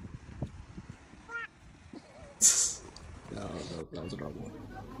 No, that was a dog one.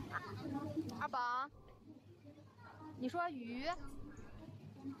 阿宝，你说鱼？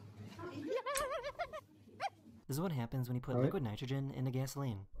 This is what happens when you put Alright. liquid nitrogen into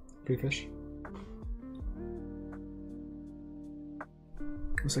gasoline. Free fish.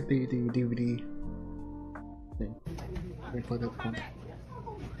 Looks like the DVD thing. Let me plug up the content.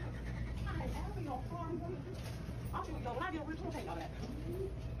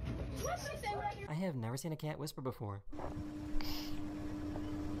 I have never seen a cat whisper before.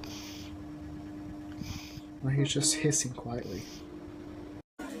 Well, he's just hissing quietly.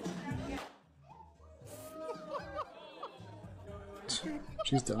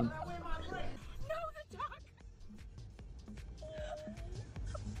 She's done.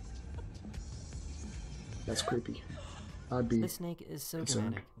 That's creepy. I'd be This snake is so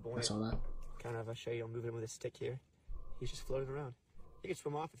concerned. dramatic. I saw that. Kind of show you, I'm moving him with a stick here. He's just floating around. He can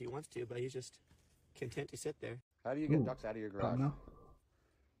swim off if he wants to, but he's just content to sit there. How do you get Ooh, ducks out of your I garage? don't know.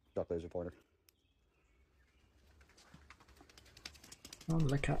 Duck laser pointer. Oh,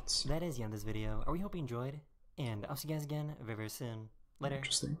 the cats. That is the end of this video. I hope you enjoyed, and I'll see you guys again very, very soon. Later.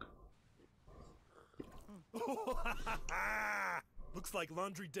 Interesting. Looks like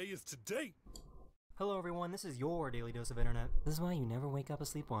laundry day is today. Hello everyone, this is your Daily Dose of Internet. This is why you never wake up a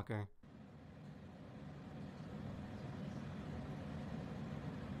sleepwalker.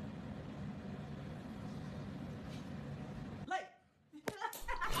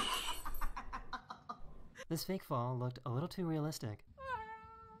 This fake fall looked a little too realistic.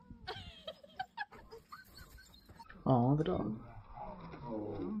 Oh, the dog.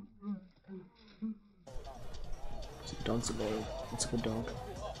 The dog's a loyal. It's a good dog.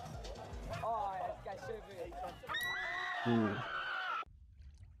 Ooh.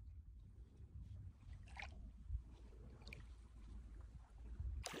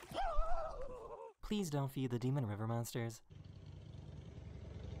 Please don't feed the demon river monsters.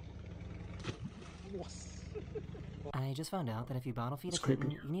 I just found out that if you bottle feed a It's kitten,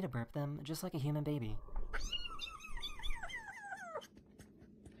 creepy. you need to burp them just like a human baby.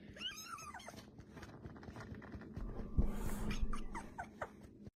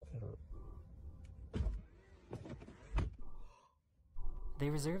 They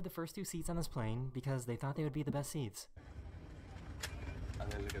reserved the first 2 seats on this plane because they thought they would be the best seats.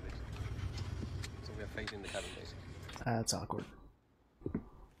 And then look at this. So we are facing the cabin basically. That's awkward.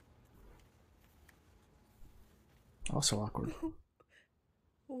 Also awkward.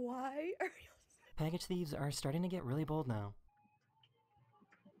 Why are you... Package thieves are starting to get really bold now.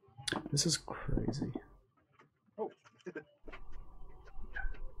 This is crazy. Oh.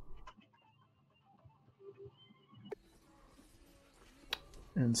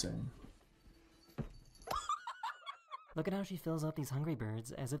 Insane. Look at how she fills up these hungry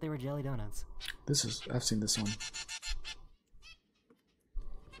birds as if they were jelly donuts. This is. I've seen this one.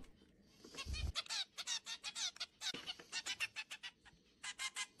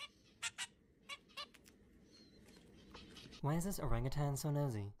 Why is this orangutan so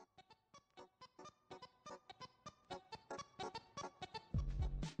nosy?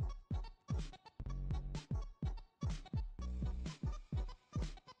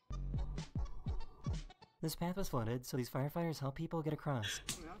 This path was flooded, so these firefighters help people get across.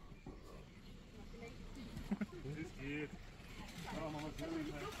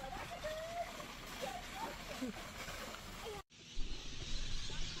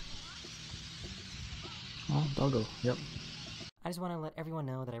 Oh, doggo. Yep. I just want to let everyone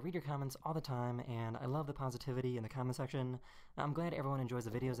know that I read your comments all the time, and I love the positivity in the comment section. I'm glad everyone enjoys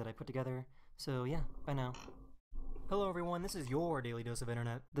the videos that I put together. So yeah, bye now. Hello everyone, this is your Daily Dose of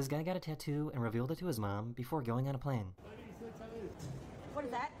Internet. This guy got a tattoo and revealed it to his mom before going on a plane. What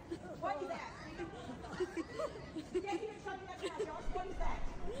is that? What is that? Yeah, he was telling me that's not yours. What is that?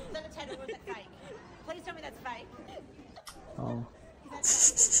 Is that a tattoo or is that fake? Please tell me that's fake. Oh.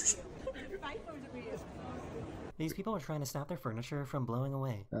 Is that fake or is it real? These people are trying to stop their furniture from blowing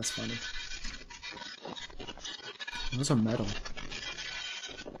away. That's funny. Those are metal.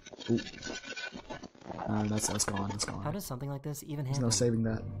 Ooh. That's gone. That's gone. How does something like this even There's happen? no saving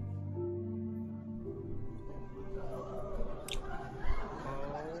that.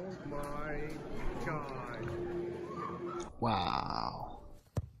 Oh my god. Wow.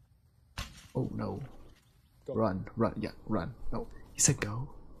 Oh no. Go. Run. Yeah, run. No. He said go.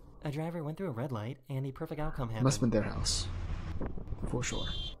 A driver went through a red light, and the perfect outcome happened. Must have been their house. For sure.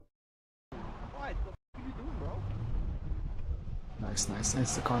 What the f are you doing, bro? Nice.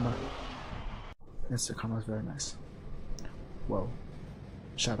 Instant karma. Instant karma is very nice. Whoa.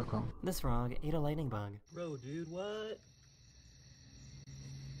 Shadow clone. This frog ate a lightning bug. Bro, dude, what?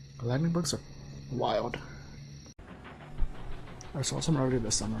 Lightning bugs are wild. I saw some earlier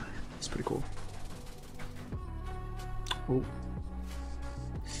this summer. It's pretty cool. Oh.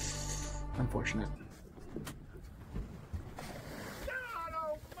 Unfortunate.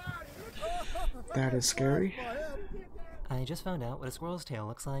 That is scary. I just found out what a squirrel's tail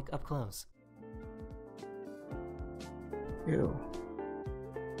looks like up close. Ew.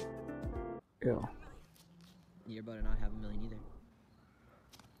 Ew. You're about to not have a million either.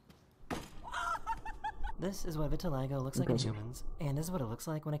 This is what vitiligo looks like in humans, and this is what it looks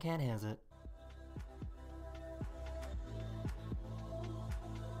like when a cat has it.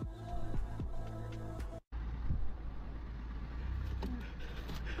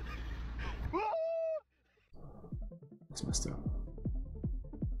 It's messed up.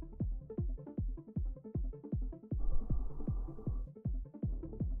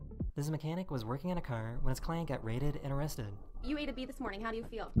 This mechanic was working on a car when his client got raided and arrested. You ate a bee this morning. How do you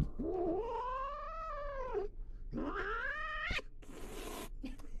feel?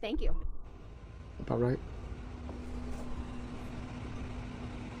 Thank you. About right.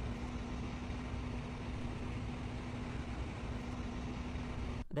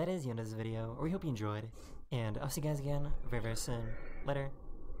 That is the end of this video, or we hope you enjoyed, and I'll see you guys again very, very soon. Later.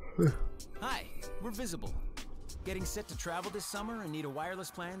 Hi, we're Visible. Getting set to travel this summer and need a wireless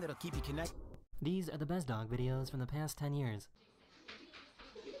plan that'll keep you connected? These are the best dog videos from the past 10 years.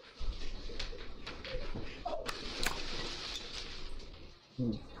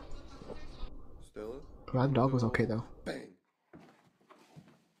 Still? That dog was okay though. Bang.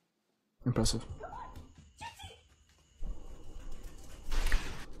 Impressive.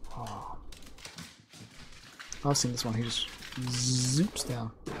 Oh. I've seen this one. He just zoops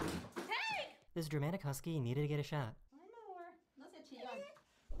down. This dramatic husky needed to get a shot.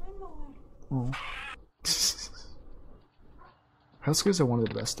 Oh. Huskies are one of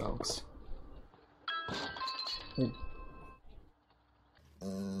the best dogs. Oh.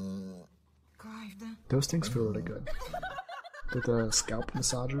 Those things feel really good. They're the scalp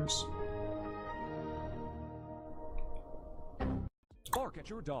massagers. Bark at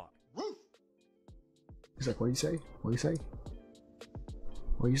your dog. He's like, what do you say? What do you say?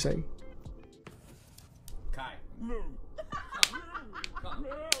 What do you say? Kai.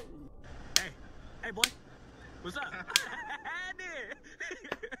 Hey boy. What's up?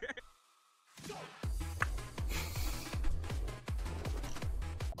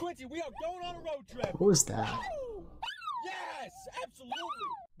 Quincy, we are going on a road trip. What was that? Yes, absolutely.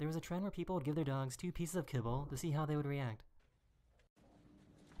 There was a trend where people would give their dogs 2 pieces of kibble to see how they would react.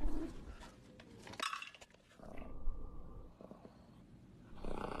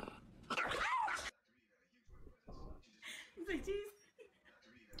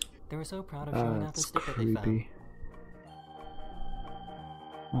 They were so proud of showing off the stick that they found.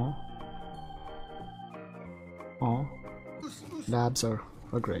 Oh. Oh. Labs are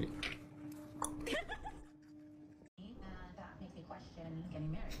great. That makes me question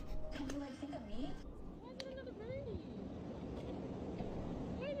getting married. Can you think of me?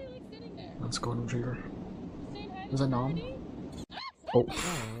 Let's go and retriever. Was that Nom? Oh.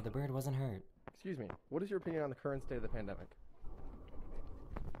 No, the bird wasn't hurt. Excuse me, what is your opinion on the current state of the pandemic?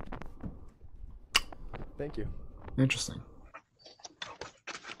 Thank you. Interesting.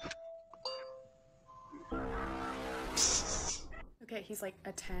 Okay, he's like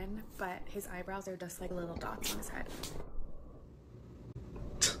a 10, but his eyebrows are just like little dots on his head.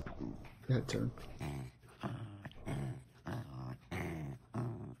 Head turn.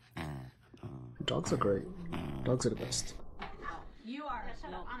 Dogs are great. Dogs are the best. You are.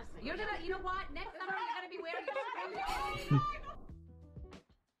 Shut up, honestly. You're gonna, you know what? Next summer you're gonna be wearing your shoes.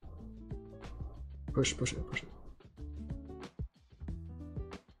 Push it, push it.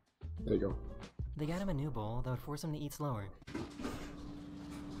 There you go. They got him a new bowl that would force him to eat slower.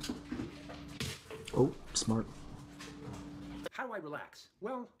 Oh, smart. How do I relax?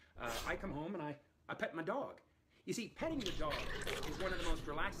 Well, I come home and I pet my dog. You see, petting the dog is one of the most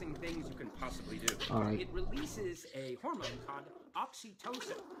relaxing things you can possibly do. All right. It releases a hormone called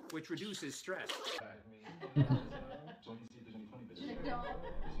oxytocin, which reduces stress.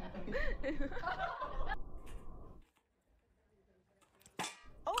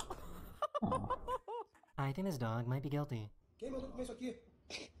 I think this dog might be guilty. Quem mandou comer isso aqui?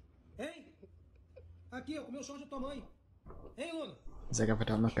 Hein? Aqui, ó, comeu o chão de tua mãe. Hein, Luna? It's like if I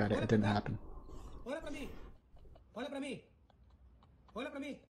don't look at it, it didn't happen. Olha pra mim. Olha pra mim. Olha pra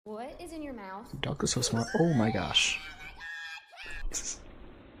mim. What is in your mouth? The dog is so smart. Oh my gosh.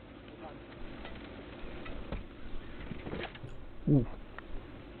 Ooh.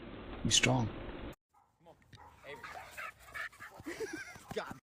 He's strong.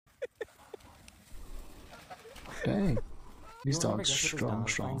 Dang. These You'll never dogs guess what this strong, dog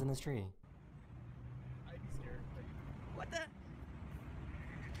strong. finds in this tree. What the?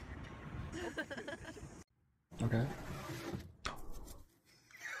 Okay.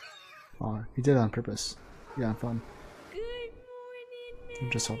 Oh, he did it on purpose. Yeah, fun. Good morning, You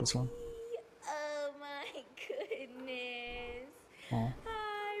just saw this one. Oh my goodness. Oh.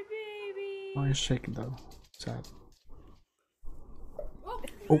 Hi, baby. Oh, he's shaking though. Sad.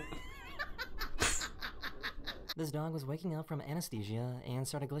 Oh. This dog was waking up from anesthesia and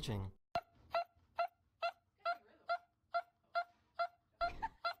started glitching.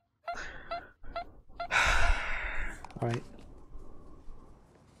 Alright.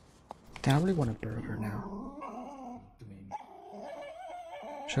 Damn, I really want a burger now.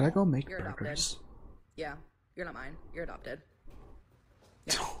 Should I go make You're adopted. burgers? Yeah, you're not mine. You're adopted.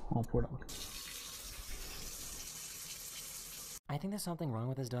 Oh, poor dog. I think there's something wrong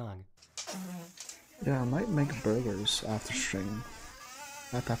with this dog. Yeah, I might make burgers after stream.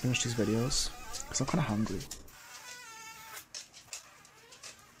 After I finish these videos. Because I'm kind of hungry.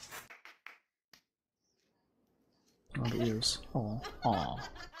 Oh, the ears. Oh, aw.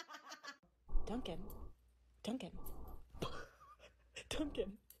 Duncan. Duncan.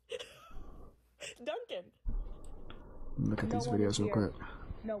 Duncan. Duncan. Look at No these one videos is real here. quick.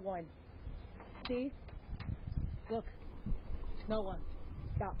 No one. See? Look. No one.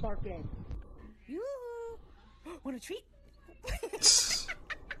 Stop barking. You want a treat?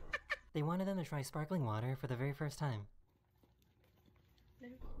 They wanted them to try sparkling water for the very first time.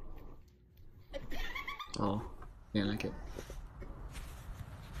 Oh, yeah, I like it.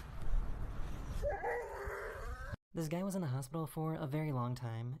 This guy was in the hospital for a very long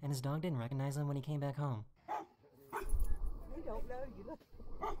time, and his dog didn't recognize him when he came back home. We don't know you. Look.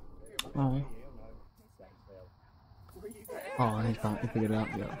 Oh. Oh, he figured it out.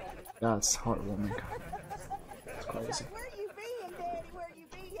 Yeah, that's heartwarming. It's crazy. Where you being, Daddy? Where you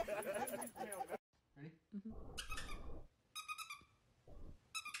being?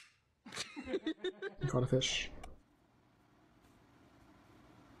 You caught a fish.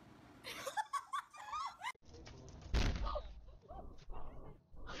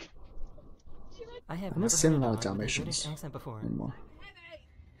 I have I'm never not seeing a heard lot of dog with a British Dalmatians accent before. anymore.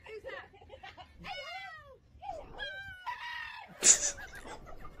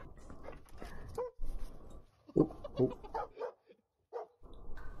 Oh, oh.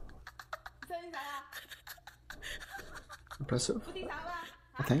 Impressive,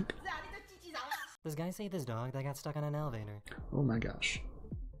 I think. This guy saved his dog that got stuck on an elevator. Oh my gosh.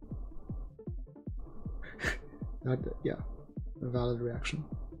 Yeah, a valid reaction.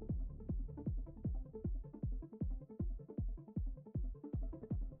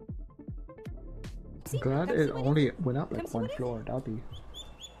 I'm glad it only went up like one floor. That'd be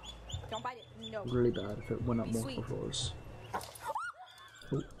Don't bite it. No. really bad if it went up Be multiple sweet. floors. Oh.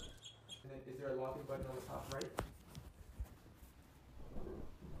 And then is there a locking button on the top right?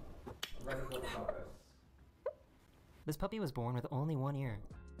 Right above the top. This puppy was born with only one ear.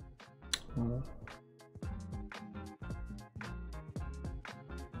 Oh.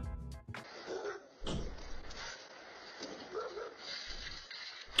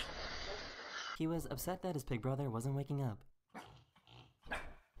 He was upset that his pig brother wasn't waking up.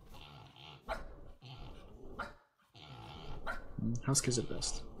 House kids are the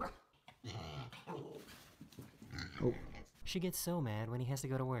best. Oh. She gets so mad when he has to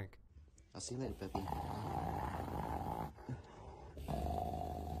go to work. I'll see you later, Peppy.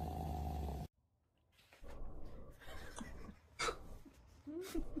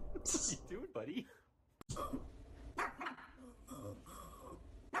 buddy.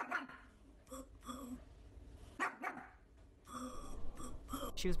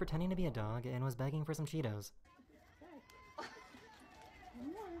 She was pretending to be a dog and was begging for some Cheetos.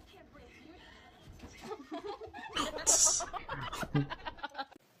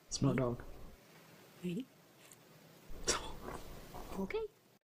 Smart dog. Ready? Okay.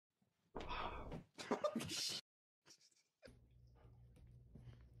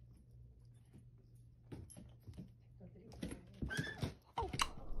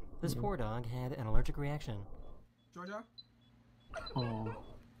 This poor dog had an allergic reaction. Georgia? Oh.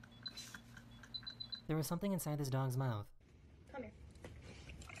 There was something inside this dog's mouth. Come here.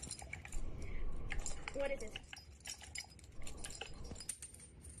 What is it?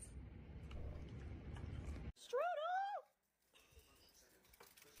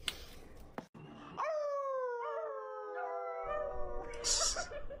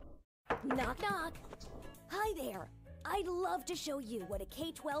 Knock, knock. Hi there. I'd love to show you what a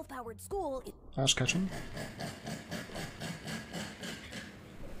K-12 powered school is. Ash Ketchum?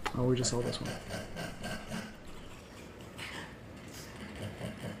 Oh, we just saw this one.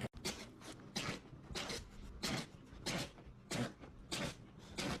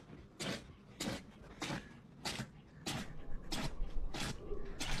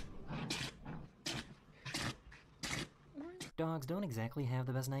 Dogs don't exactly have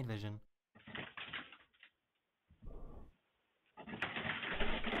the best night vision.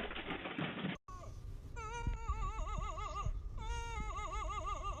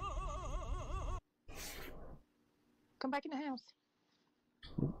 Come back in the house.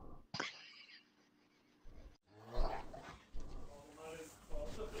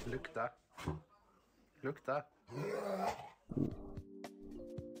 Lukta. Lukta.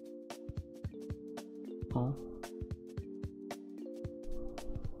 Oh.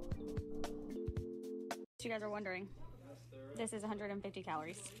 You guys are wondering, this is 150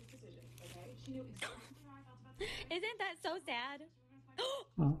 calories. Isn't that so sad?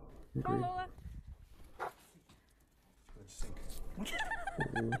 Oh, agree.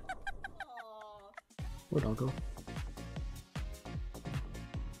 Where'd I go?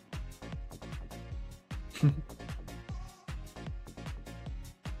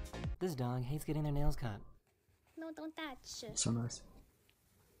 This dog hates getting their nails cut. No, don't touch. So nice.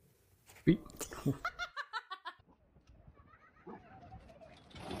 Beep.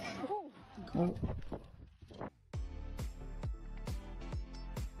 Oh.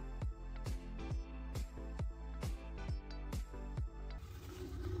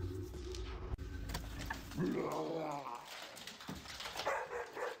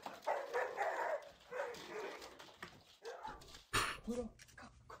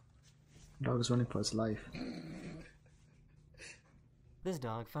 Dog is running for his life. This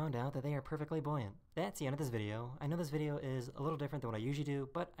dog found out that they are perfectly buoyant. That's the end of this video. I know this video is a little different than what I usually do,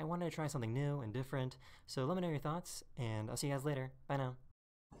 but I wanted to try something new and different, so let me know your thoughts, and I'll see you guys later. Bye now.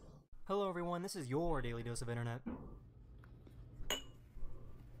 Hello everyone, this is your Daily Dose of Internet.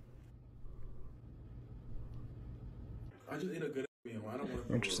 I just ate a good meal. I don't want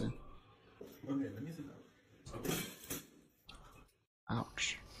to. Interesting. Okay, let me sit down. Okay.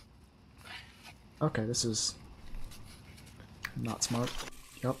 Ouch. Okay, this is not smart.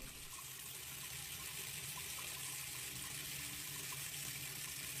 Yep.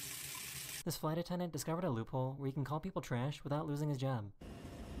 This flight attendant discovered a loophole where he can call people trash without losing his job.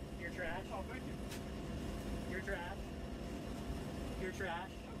 You're trash. Oh, thank you. You're trash. You're trash.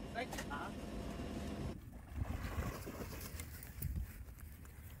 Thank you.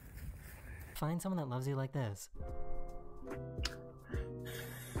 Find someone that loves you like this.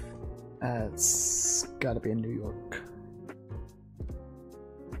 It's gotta be in New York.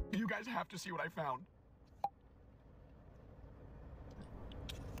 You guys have to see what I found.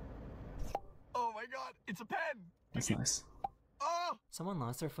 Oh my god, it's a pen! That's nice. Oh! Someone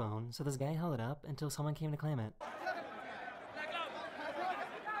lost their phone, so this guy held it up until someone came to claim it.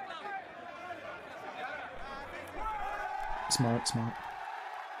 Smart, smart.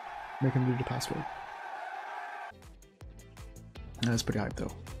 Make him read the password. That's pretty hype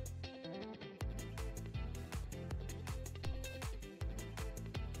though.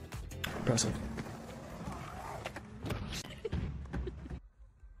 Impressive.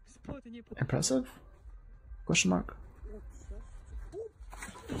 Impressive? Question mark.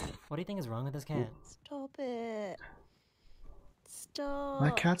 What do you think is wrong with this cat? Stop it. Stop.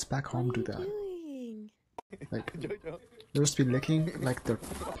 My cats back home do that. Doing? Like, they'll just be licking like their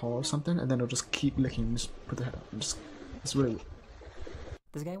paw or something, and then they'll just keep licking and just put their head up. And just, it's really weird.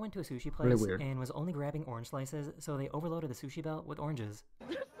 This guy went to a sushi Really place weird. and was only grabbing orange slices, so they overloaded the sushi belt with oranges.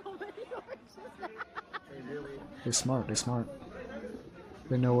 There's so many oranges. They're smart, they're smart.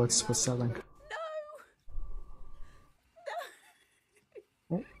 They know what's selling.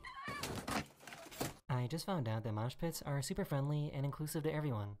 Oh. I just found out that mosh pits are super friendly and inclusive to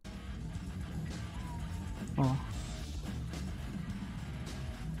everyone. Oh.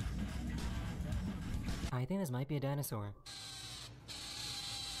 I think this might be a dinosaur.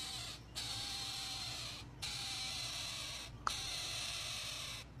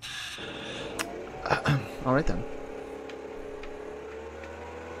 Alright then.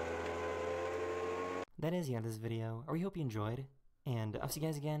 That is the end of this video. We hope you enjoyed, and I'll see you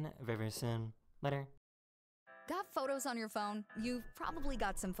guys again very, very soon. Later. Got photos on your phone? You've probably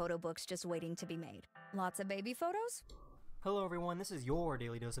got some photo books just waiting to be made. Lots of baby photos? Hello everyone, this is your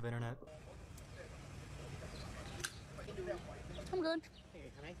daily dose of internet. I'm good.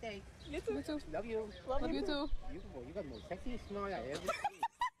 Hey, can I say? You too. You too. Love you. Love you too. You got the most sexy smile I ever seen.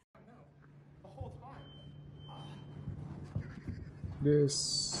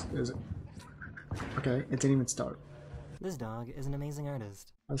 This is... Okay, it didn't even start. This dog is an amazing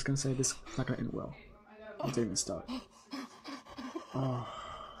artist. I was gonna say this is not gonna end well. It didn't even start. Oh.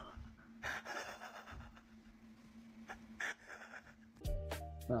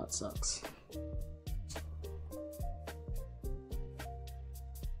 That sucks.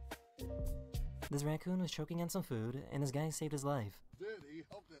 This raccoon was choking on some food, and this guy saved his life. Did he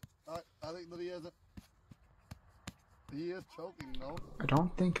helped it? I think that he hasn't. He is choking, no? I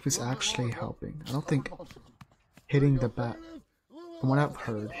don't think it's actually helping. I don't think hitting the back, from what I've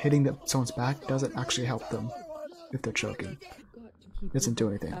heard, hitting someone's back doesn't actually help them if they're choking. It doesn't do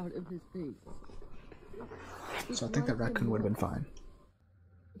anything. So I think that raccoon would have been fine.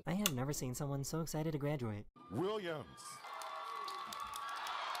 I have never seen someone so excited to graduate. Williams.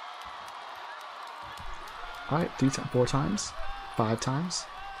 Alright, 4 times, 5 times,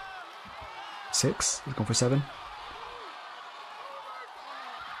 6, he's going for 7.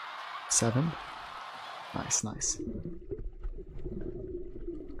 7. Nice, nice.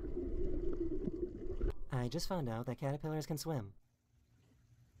 I just found out that caterpillars can swim.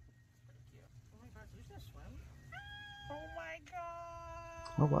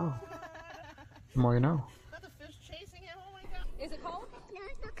 Oh wow. The more you know. Is it cold? No,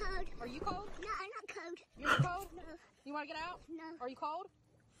 it's not cold. Are you cold? No, I'm not cold. You're not cold? No. You want to get out? No. Are you cold?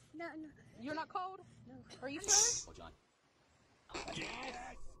 No, no. You're not cold? No. Are you sure?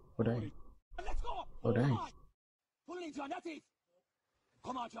 Oh dang. Let's go! Oh dang. Pull it in, John, that's it!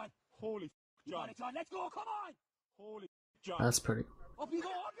 Come on, John. Holy John. John, let's go, come on! Holy John. That's pretty. Up you go,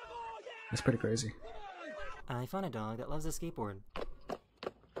 yeah! That's pretty crazy. I found a dog that loves to skateboard.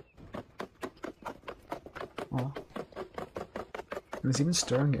 Oh. It was even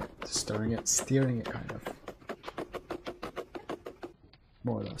steering it, kind of.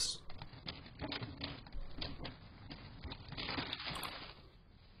 More or less.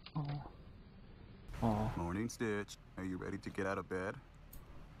 Oh. Oh. Morning, Stitch. Are you ready to get out of bed?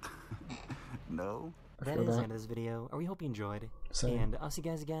 No? That is the end of this video. We hope you enjoyed. Same. And I'll see you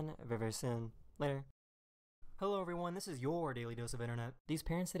guys again very, very soon. Later. Hello everyone, this is your daily dose of internet. These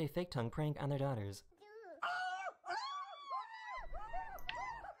parents did a fake tongue prank on their daughters.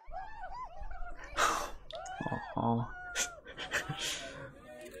 Oh.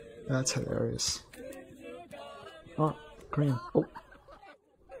 That's hilarious. Oh, green. Oh.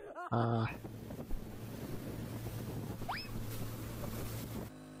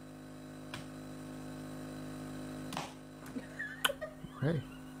 Hey.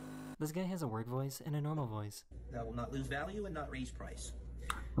 This guy has a word voice and a normal voice. That will not lose value and not raise price.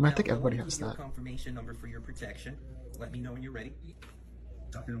 I mean, I think everybody has Your that. confirmation number for your protection. Let me know when you're ready.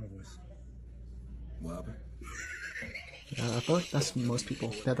 Talk your normal voice. What happened? Yeah, I feel like that's most people.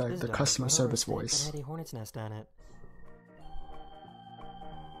 They have like, the customer service voice. It had a hornet's nest on it.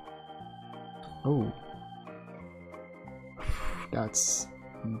 Oh. That's...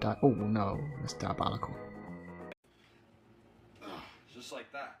 oh no, that's diabolical. Just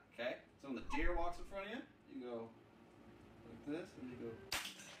like that, okay? So when the deer walks in front of you, you go like this, and you go...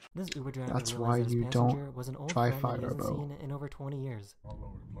 This Uber driver That's realized why that his you passenger don't was an old try friend that he fire, hasn't bro. seen in over 20 years. All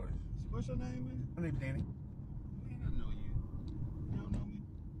over the place. What's your name, man? My name's Danny. Man, I know you. You don't know me?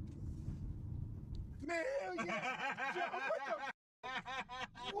 Man, hell yeah!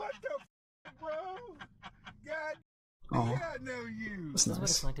 What the bro? God, Oh, yeah, I know you. that's This is what nice.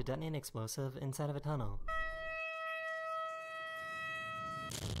 it's like to detonate an explosive inside of a tunnel.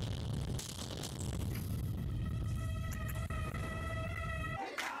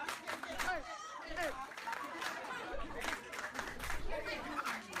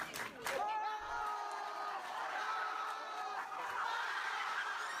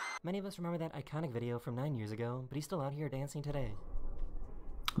 My Many of us remember that iconic video from 9 years ago, but he's still out here dancing today.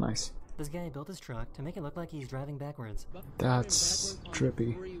 Nice. This guy built his truck to make it look like he's driving backwards. That's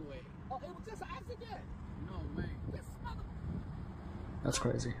trippy. Oh, it was just an accident. No, man. This mother... That's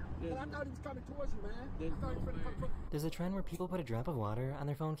crazy. But I thought he was coming towards you, man. I thought he was gonna come There's a trend where people put a drop of water on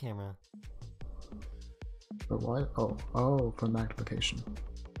their phone camera. But what? Oh, for magnification.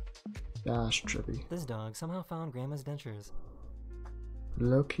 That's trippy. This dog somehow found Grandma's dentures.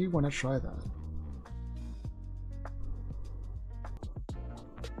 Low-key wanna try that.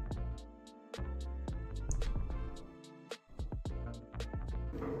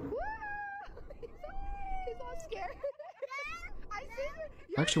 He's all scared. I see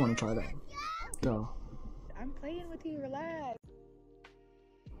you. I actually wanna try that. Go. I'm playing with you, relax.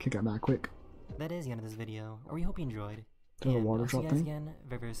 Can get back quick. That is the end of this video. We hope you enjoyed. The And water I'll see you drop guys thing? again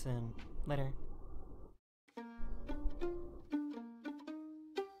very, very soon. Later.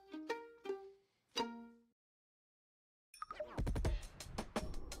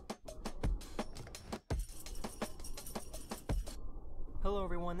 Hello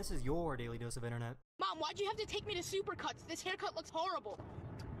everyone, this is your daily dose of internet. Mom, why'd you have to take me to Supercuts? This haircut looks horrible.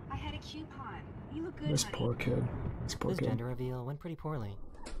 I had a coupon. You look good, This honey. poor kid. This poor This kid. gender reveal went pretty poorly.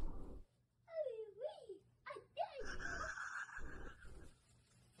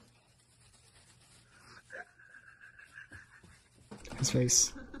 His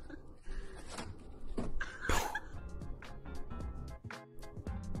face.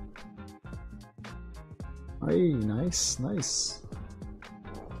 Hey, nice, nice.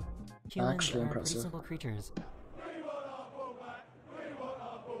 Humans Actually are pretty impressive. simple creatures.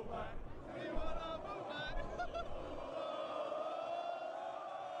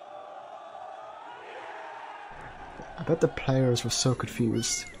 I bet the players were so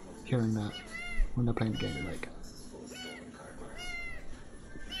confused hearing that when they're playing the game. Like,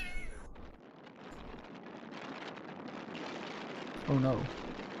 oh no.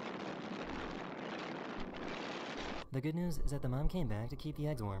 The good news is that the mom came back to keep the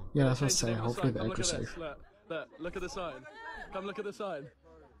eggs warm. Yeah, that's what I was saying. Hopefully the Come egg look was at safe. this. Look at the sign. Come look at the sign.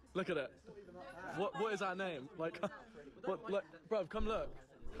 Look at it. What is that name? Like, what? Look, bro, come look.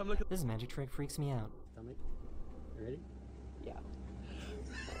 Come look at. This magic trick freaks me out. Stomach. You ready? Yeah.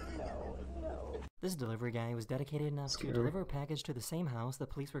 This delivery guy was dedicated enough Scary. to deliver a package to the same house the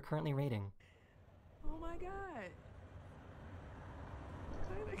police were currently raiding. Oh my god.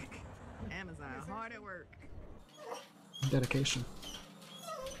 Amazon, hard at work. Dedication.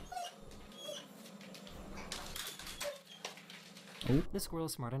 Oh. This squirrel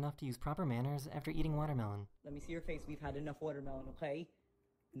is smart enough to use proper manners after eating watermelon. Let me see your face. We've had enough watermelon, okay?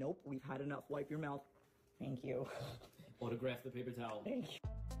 Nope, we've had enough. Wipe your mouth. Thank you. Autograph the paper towel. Thank you.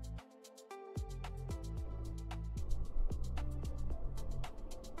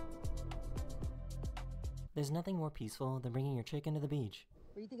 There's nothing more peaceful than bringing your chicken to the beach.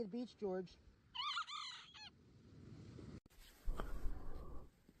 What do you think of the beach, George?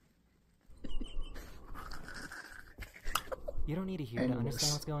 You don't need to hear to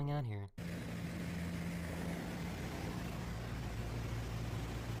understand what's going on here.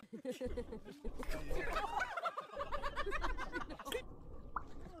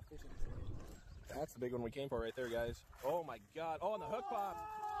 That's the big one we came for right there, guys. Oh my god. Oh, and the hook pop.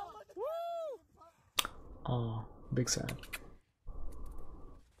 Woo! Oh, big sad.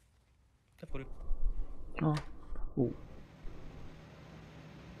 Put it. Oh. Ooh.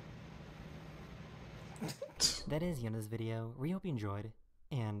 That is the end of this video. We hope you enjoyed.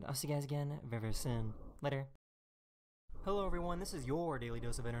 And I'll see you guys again very, very soon. Later. Hello everyone, this is your daily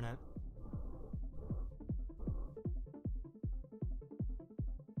dose of internet.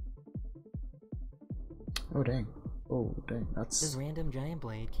 Oh dang. Oh dang. That's This random giant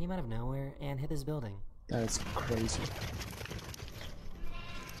blade came out of nowhere and hit this building. that's crazy.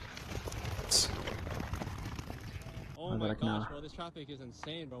 Oh I'm my like, gosh, nah. bro, this traffic is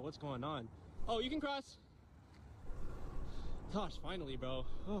insane, bro. What's going on? Oh, you can cross. Gosh, finally, bro.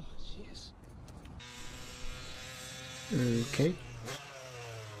 Oh, jeez. Okay.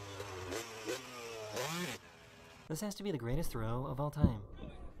 This has to be the greatest throw of all time.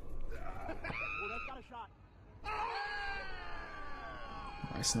 Oh, that's got a shot.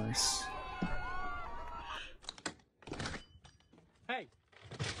 Nice, nice. Hey,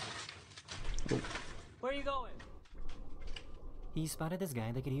 Oh. where are you going? He spotted this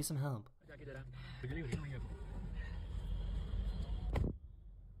guy that could use some help.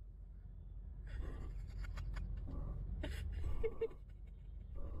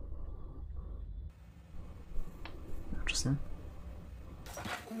 Interesting.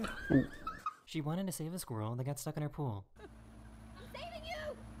 She wanted to save a squirrel that got stuck in her pool. I'm saving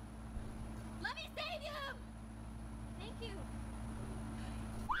you!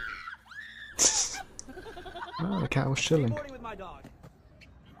 Oh, the cat was chilling. With my dog.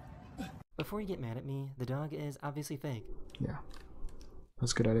 Before you get mad at me, the dog is obviously fake. Yeah. I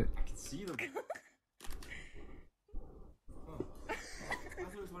was good at it. I can see them. Oh. I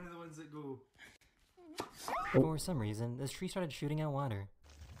thought it was one of the ones that go. Oh. For some reason, this tree started shooting out water.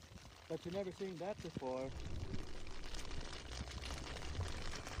 But you never seen that before.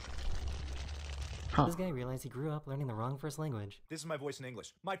 Huh. This guy realized he grew up learning the wrong first language. This is my voice in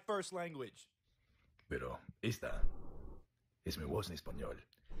English. My first language. Pero esta es mi voz en español.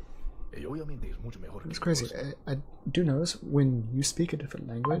 Y obviamente es mucho mejor. It's crazy. I do notice when you speak a different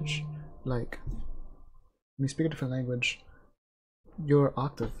language, like when you speak a different language, your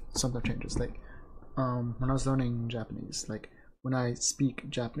octave sometimes changes. Like when I was learning Japanese, like when I speak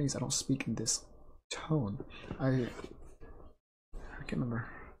Japanese, I don't speak in this tone. I can't remember.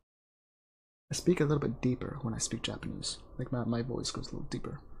 I speak a little bit deeper when I speak Japanese. Like my voice goes a little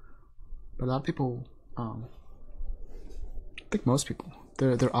deeper. But a lot of people, I think most people,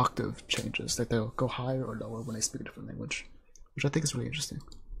 their octave changes. Like they'll go higher or lower when they speak a different language, which I think is really interesting.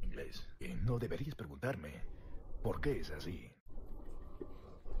 Inglés. Y no deberías preguntarme por qué es así.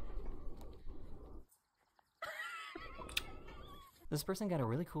 This person got a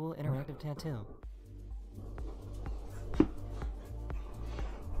really cool interactive tattoo.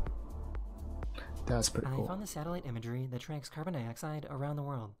 That's pretty cool. I found the satellite imagery that tracks carbon dioxide around the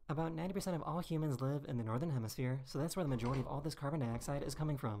world. About 90% of all humans live in the northern hemisphere, so that's where the majority of all this carbon dioxide is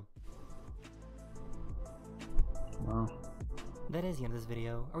coming from. Wow. That is the end of this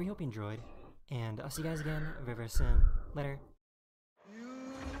video. I hope you enjoyed, and I'll see you guys again very, very soon. Later.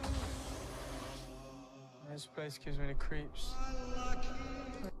 This place gives me the creeps.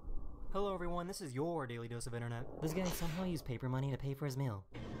 Hello everyone, this is your daily dose of internet. This guy somehow used paper money to pay for his meal.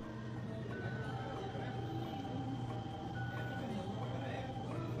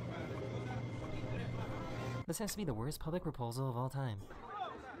 This has to be the worst public proposal of all time.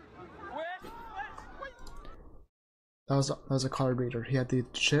 That was a card reader. He had the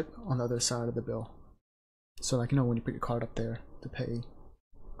chip on the other side of the bill. So like, you know, when you put your card up there to pay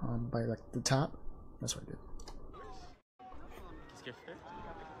by like the tap, that's what I did.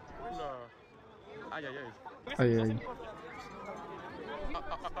 Ay, ay.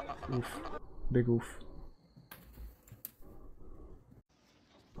 Oof. Big oof.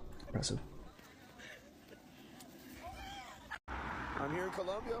 Impressive. I'm here in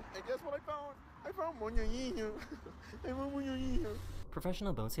Colombia, and guess what I found? I found moñoñinho. I found moñoñinho.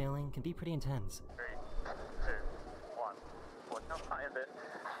 Professional boat sailing can be pretty intense. 3, 2, 1. One, no, high a bit.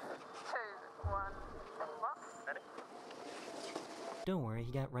 2, 1. Ready? Don't worry,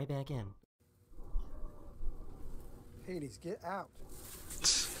 he got right back in. Hades, get out.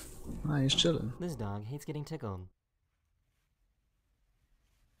 Ah, he's chilling. This dog hates getting tickled.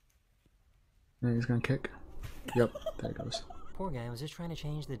 Yeah, he's gonna kick. Yep, there it goes. Poor guy was just trying to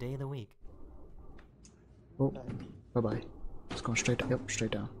change the day of the week. Oh, bye-bye. It's going straight down. Yep,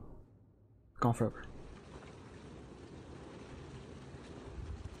 straight down. Gone forever.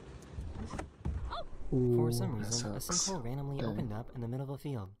 Ooh, For some reason, a sucks. sinkhole randomly Dang. opened up in the middle of a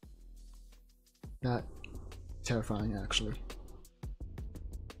field. That terrifying, actually.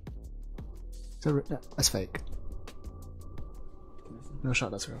 That's fake. No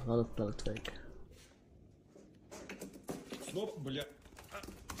shot, that's real. That looked fake.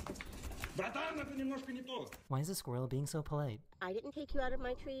 Why is the squirrel being so polite? I didn't take you out of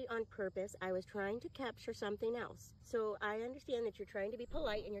my tree on purpose. I was trying to capture something else. So I understand that you're trying to be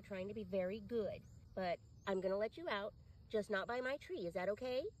polite and you're trying to be very good. But I'm gonna let you out, just not by my tree. Is that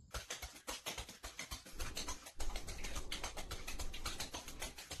okay?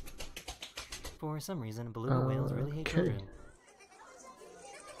 For some reason, beluga whales really hate Okay. children.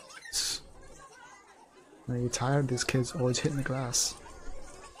 Are you tired? These kids always hitting the glass.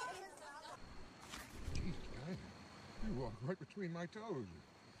 You walk right between my toes.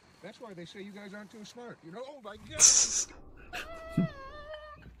 That's why they say you guys aren't too smart. You know, oh my God.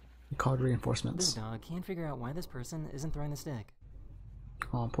 Card This reinforcements. dog can't figure out why this person isn't throwing the stick.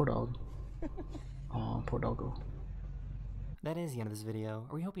 Oh, poor dog. Oh, poor doggo. That is the end of this video.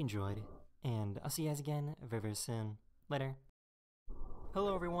 We hope you enjoyed, and I'll see you guys again very, very soon. Later.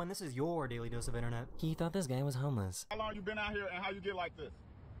 Hello everyone, this is your daily dose of internet. He thought this guy was homeless. How long you been out here and how you get like this?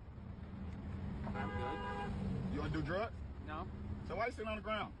 I'm good. You wanna do drugs? No. So why you sitting on the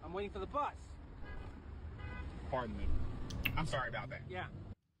ground? I'm waiting for the bus. Pardon me. I'm sorry about that. Yeah.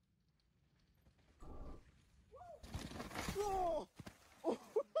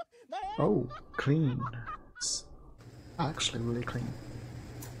 Oh, clean. It's actually really clean.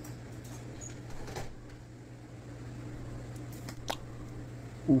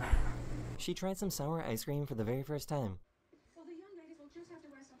 Oof. She tried some sour ice cream for the very first time. So the young ladies will just have to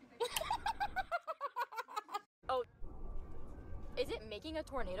wear something Oh, is it making a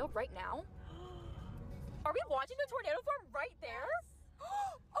tornado right now? Are we watching the tornado form right there?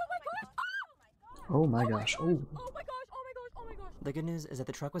 Oh my gosh! Oh my gosh. Oh. Oh my gosh! Oh my gosh! Oh my gosh! The good news is that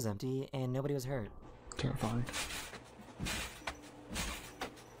the truck was empty and nobody was hurt. Terrifying.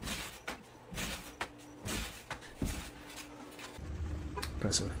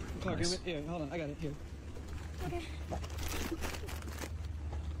 Impressive. Clark, Nice. here, hold on, I got it here. Okay.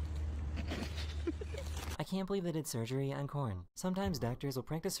 I can't believe they did surgery on corn. Sometimes doctors will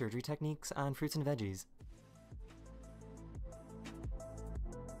practice surgery techniques on fruits and veggies.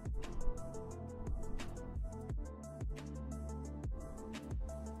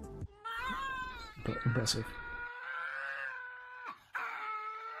 Impressive.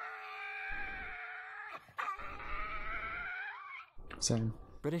 Same.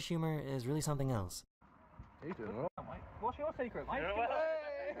 British humor is really something else. What's your secret, mate?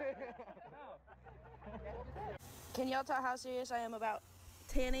 Can y'all tell how serious I am about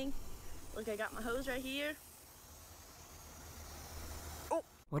tanning? Look, I got my hose right here.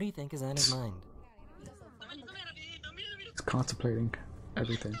 What do you think is on his mind? It's contemplating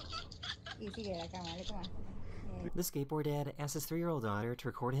everything. The skateboard dad asked his 3-year-old daughter to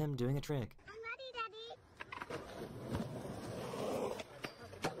record him doing a trick.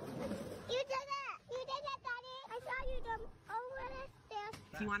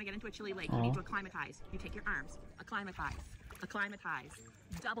 If you want to get into a chilly lake, you need to acclimatize. You take your arms, acclimatize, acclimatize,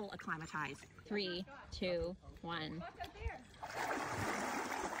 double acclimatize. 3, 2, 1.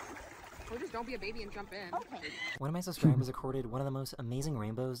 Or just don't be a baby and jump in. Okay. One of my subscribers recorded one of the most amazing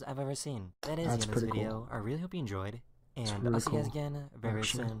rainbows I've ever seen. That is the end of this video. I really hope you enjoyed. And really I'll see you guys cool, again very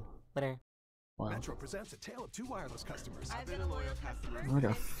actually. soon. Later. Wow. Metro presents a tale of two wireless customers. I've been a loyal customer. I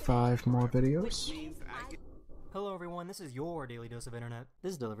got 5 more videos. Hello everyone, this is your Daily Dose of Internet.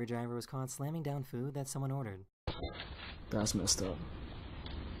 This delivery driver was caught slamming down food that someone ordered. That's messed up.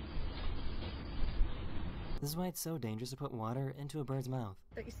 This is why it's so dangerous to put water into a bird's mouth.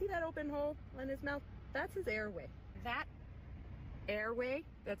 You see that open hole in his mouth? That's his airway. That airway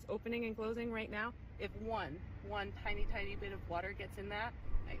that's opening and closing right now, if one tiny bit of water gets in that,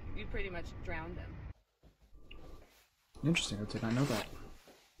 you pretty much drowned him. Interesting, I did not know that.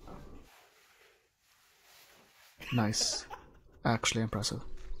 Nice. Actually impressive.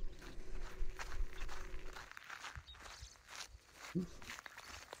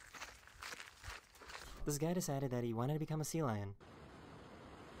 This guy decided that he wanted to become a sea lion.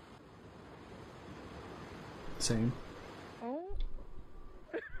 Same. Oh.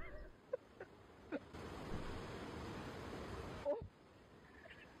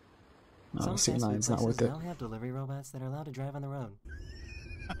 No, Some sea fast food lion's not worth places it. now have delivery robots that are allowed to drive on the road.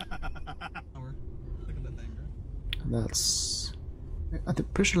 That's... I'm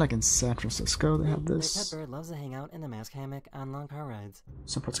pretty sure like in San Francisco they have My pet this. bird loves to hang out in the mask hammock on long car rides.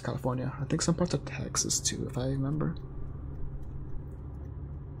 Some parts of California. I think some parts of Texas too, if I remember.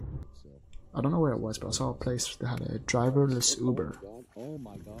 I don't know where it was, but I saw a place that had a driverless Uber. Oh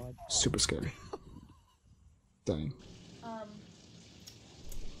my god. Super scary. Dang.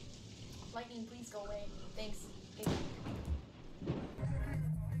 Lightning, please go away. Thanks.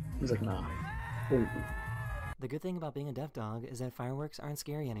 He's like, nah. Ooh. The good thing about being a deaf dog is that fireworks aren't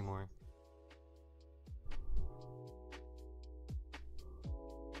scary anymore.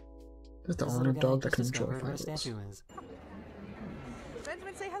 That's the This only little guy dog that just can enjoy discovered what a fireworks. statue is.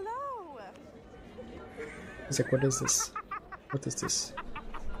 Benjamin, say hello! He's like, what is this? What is this?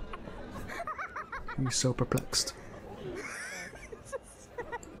 He's so perplexed.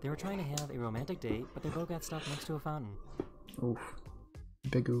 They were trying to have a romantic date, but they both got stuck next to a fountain. Oof.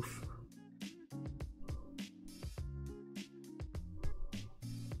 Big oof.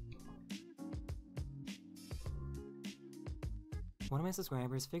 One of my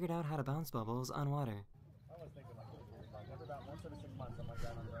subscribers figured out how to bounce bubbles on water.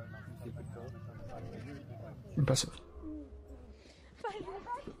 Impressive.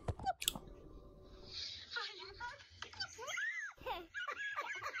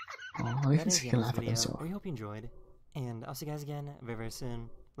 Oh, at That least is he the can end of laugh this at video. himself. We hope you enjoyed, and I'll see you guys again very soon.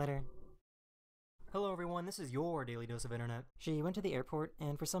 Later. Hello everyone, this is your Daily Dose of Internet. She went to the airport,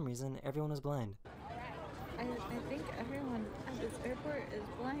 and for some reason, everyone was blind. I think everyone at this airport is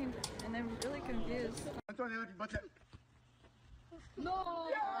blind, and I'm really confused. No!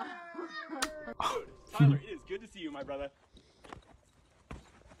 Tyler, it is good to see you, my brother.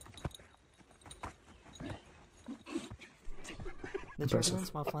 The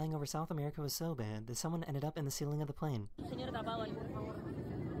turbulence while flying over South America was so bad that someone ended up in the ceiling of the plane. Señor, tapado ahí, por favor.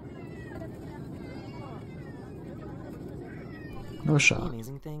 No The shot.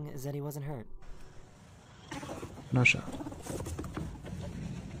 amazing thing is that he wasn't hurt. No shot.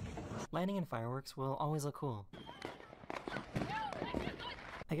 Lighting and fireworks will always look cool.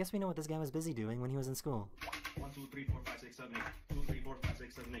 I guess we know what this guy was busy doing when he was in school. 1, 2, 3, 4, 5, 6, 7, 8. 2, 3, 4, 5,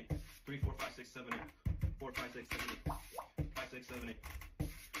 6, 7, 8. 3, 4, 5, 6, 7, 8. 4, 5, 6, 7, 8. 5, 6, 7, 8.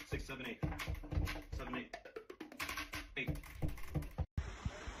 6, 7, 8. 7, 8. 8.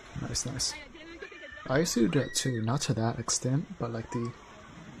 Nice, nice. I used to do that too, not to that extent, but like the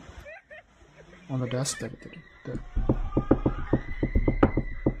on the desk that the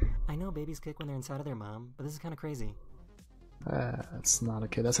I know babies kick when they're inside of their mom, but this is kind of crazy. that's not a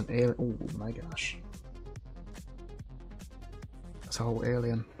kid, that's an alien. Oh my gosh. That's a whole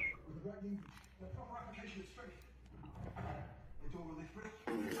alien.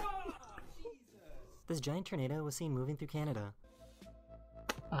 This giant tornado was seen moving through Canada.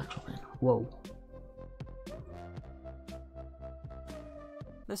 Actually, whoa.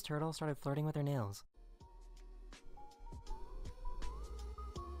 This turtle started flirting with her nails.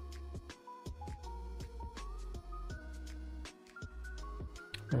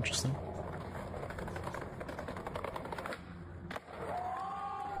 Interesting.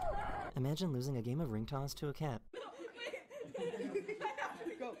 Imagine losing a game of ring toss to a cat.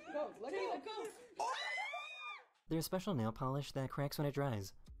 Go, let go. There's special nail polish that cracks when it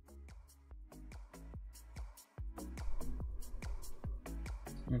dries.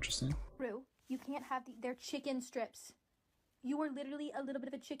 Interesting. Rue, you can't have they're chicken strips. You are literally a little bit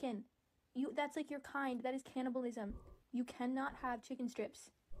of a chicken. That's like your kind. That is cannibalism. You cannot have chicken strips.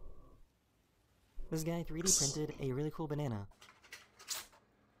 This guy 3D printed a really cool banana.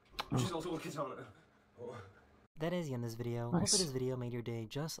 She's also a katana. That is the end of this video. Nice. Hope that this video made your day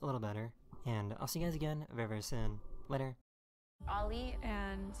just a little better. And I'll see you guys again very, very soon. Later. Ollie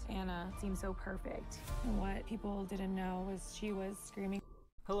and Anna seem so perfect. And what people didn't know was she was screaming.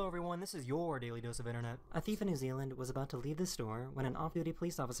 Hello everyone, this is your Daily Dose of Internet. A thief in New Zealand was about to leave the store when an off-duty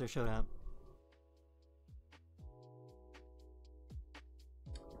police officer showed up.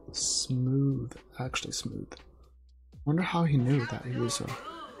 Smooth, actually smooth. Wonder how he knew that he was a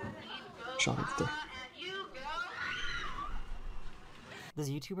shoplifter. This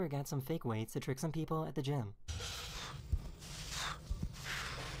YouTuber got some fake weights to trick some people at the gym.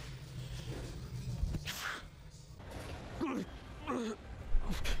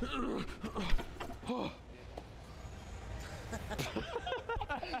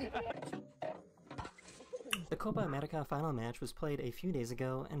 The Copa America final match was played a few days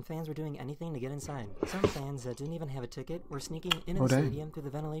ago, and fans were doing anything to get inside. Some fans that didn't even have a ticket were sneaking into the stadium through the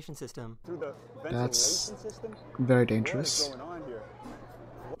ventilation system. That's very dangerous.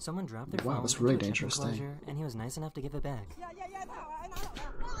 Someone dropped their Wow, phone that's really into a dangerous chicken thing. enclosure, and he was nice enough to give it back.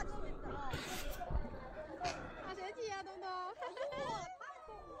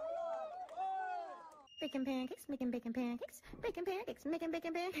 Bacon pancakes, making bacon pancakes, bacon pancakes, making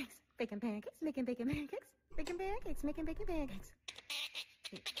bacon pancakes, bacon pancakes, making bacon pancakes, bacon pancakes, making bacon pancakes.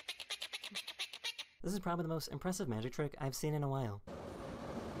 This is probably the most impressive magic trick I've seen in a while.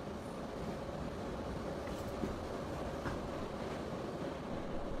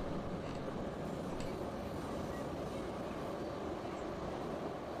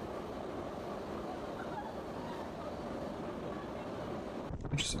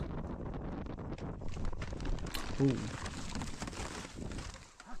 Interesting. Ooh.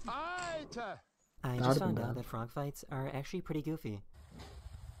 I just found out that frog fights are actually pretty goofy.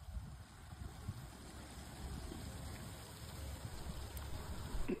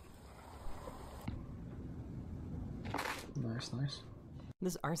 Nice, nice.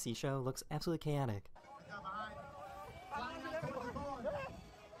 This RC show looks absolutely chaotic.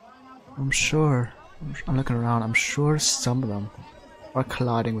 I'm sure, I'm looking around, I'm sure some of them are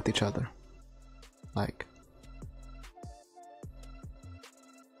colliding with each other. Like,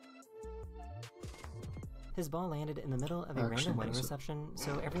 His ball landed in the middle of a random wedding reception,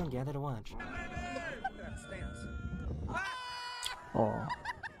 so everyone gathered to watch. oh,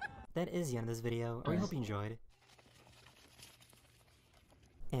 That is the end of this video. I hope you enjoyed.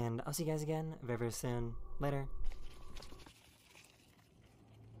 And I'll see you guys again very, very soon. Later.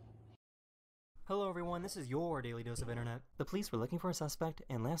 Hello everyone, this is your Daily Dose of Internet. The police were looking for a suspect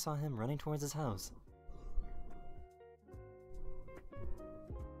and last saw him running towards his house.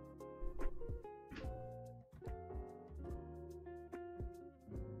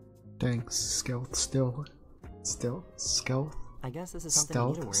 dang, stealth, stealth. I guess this is something you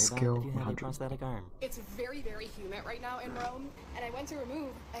need to worry about if you have a prosthetic arm. It's very, very humid right now in Rome, and I went to remove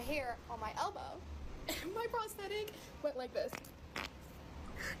a hair on my elbow, and my prosthetic went like this.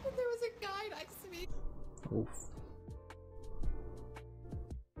 And there was a guy next to me. Oof.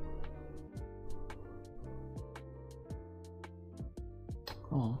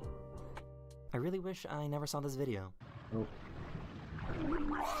 Oh. I really wish I never saw this video. Oh.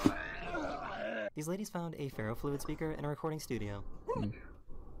 These ladies found a ferrofluid speaker in a recording studio.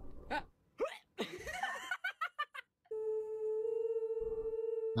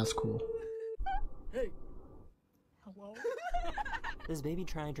 That's cool. Hey. Hello? This baby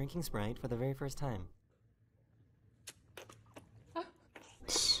tried drinking Sprite for the very first time.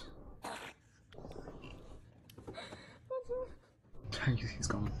 He's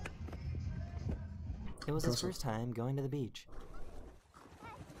gone. It was his first time going to the beach.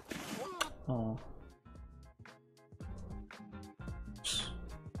 Oh.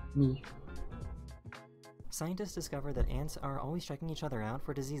 Me. Scientists discovered that ants are always checking each other out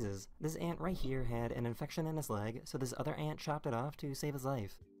for diseases. This ant right here had an infection in his leg, so this other ant chopped it off to save his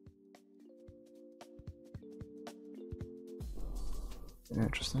life.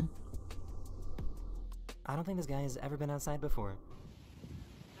 Interesting. I don't think this guy has ever been outside before.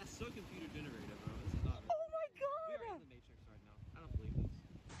 That's so computer generated, bro. It's not. Oh my god! We are in the Matrix right now. I don't believe this.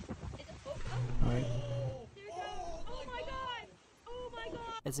 Alright. Oh my god! Oh my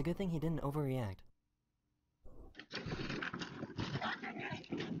god! It's a good thing he didn't overreact.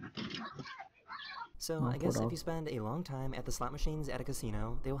 So, I guess if you spend a long time at the slot machines at a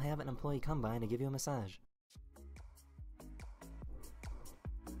casino, they will have an employee come by to give you a massage.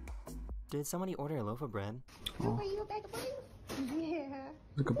 Did somebody order a loaf of bread? Oh. Yeah.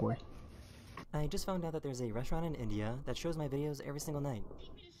 He's a good boy. I just found out that there's a restaurant in India that shows my videos every single night.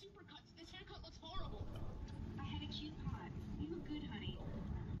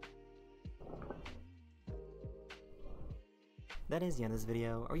 That is the end of this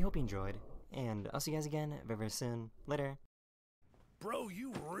video. I hope you enjoyed, and I'll see you guys again very, very soon. Later. Bro,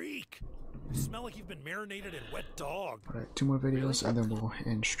 you reek! You smell like you've been marinated in wet dog. Alright, 2 more videos and then we'll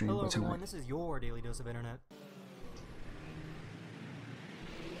end stream Hello for tonight. everyone, this is your Daily Dose of Internet.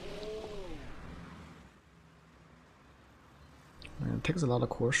 Man, it takes a lot of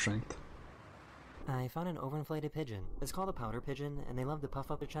core strength. I found an overinflated pigeon. It's called a powder pigeon, and they love to puff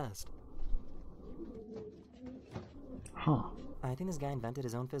up their chest. Huh. I think this guy invented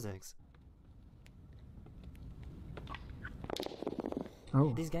his own physics.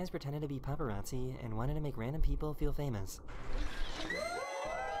 Oh. These guys pretended to be paparazzi and wanted to make random people feel famous.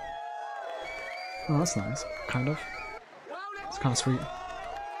 Oh, that's nice. Kind of. It's kind of sweet.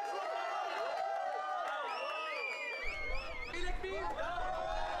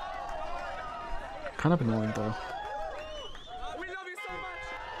 Kind of annoying though.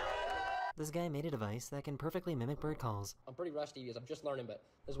 This guy made a device that can perfectly mimic bird calls. I'm pretty rusty because I'm just learning, but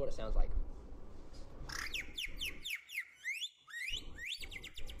this is what it sounds like.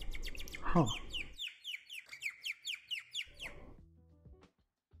 Huh.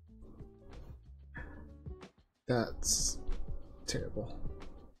 That's terrible.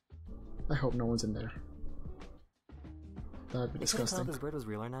 I hope no one's in there. That'd be They couldn't tell disgusting. if this bird was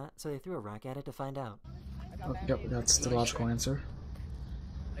real or not, so they threw a rock at it to find out. Oh, yep, that's the logical answer.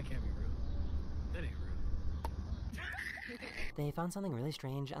 That can't be rude. That ain't rude. They found something really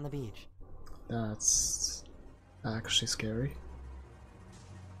strange on the beach. That's actually scary.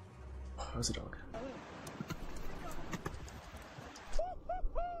 Oh, that was a dog.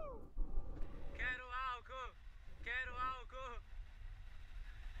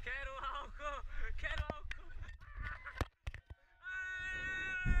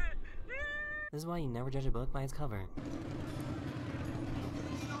 This is why you never judge a book by its cover.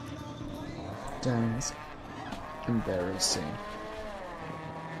 Dang, it's embarrassing.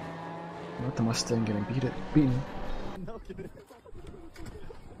 Not the Mustang getting beaten. No kidding.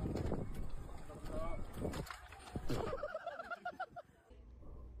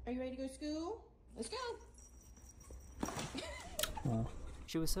 Are you ready to go to school? Let's go. Oh.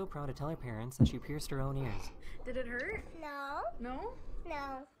 She was so proud to tell her parents that she pierced her own ears. Did it hurt? No. No?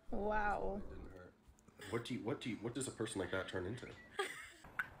 No. Wow. What does a person like that turn into?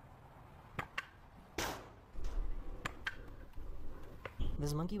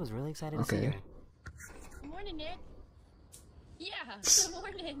 This monkey was really excited to see her. Good morning, Nick. Yeah, good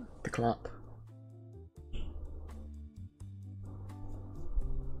morning. The clap.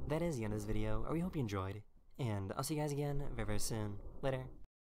 That is the end of this video. I hope you enjoyed, and I'll see you guys again very, very soon. Later.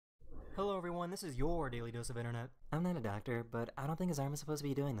 Hello everyone, this is your Daily Dose of Internet. I'm not a doctor, but I don't think his arm is supposed to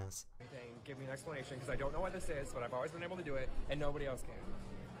be doing this. Give me an explanation, because I don't know what this is, but I've always been able to do it, and nobody else can.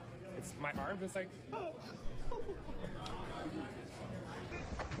 It's my arm just like...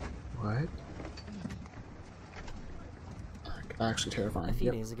 What? Actually terrifying. A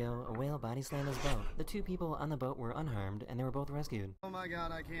few days ago, a whale body slammed his boat. The 2 people on the boat were unharmed, and they were both rescued. Oh my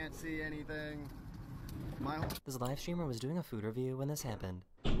god, I can't see anything. This live streamer was doing a food review when this happened.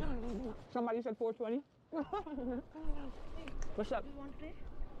 Somebody said 420. What's up? Do you want to pay?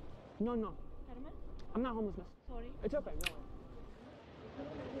 No, no. Caramel? I'm not homeless, miss. Sorry. It's okay, no.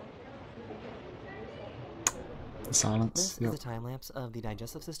 The silence. This is a time lapse of the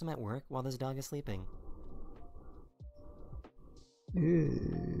digestive system at work while this dog is sleeping.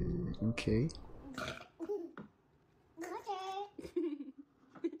 Okay.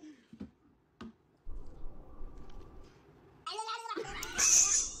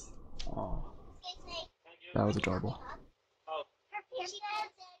 Oh, that was adorable.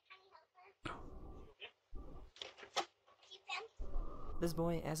 This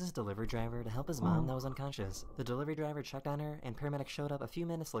boy asked his delivery driver to help his mom that was unconscious. The delivery driver checked on her, and paramedics showed up a few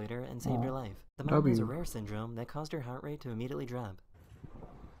minutes later and saved her life. The mom has a rare syndrome that caused her heart rate to immediately drop.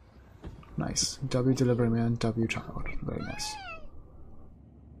 Nice. W delivery man, W child. Very nice.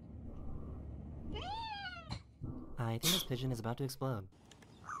 I think this pigeon is about to explode.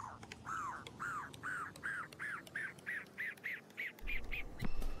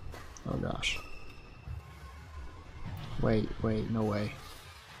 Oh gosh. Wait, no way.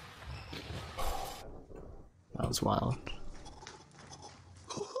 That was wild.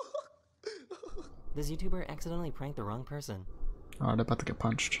 This YouTuber accidentally pranked the wrong person. Oh, they're about to get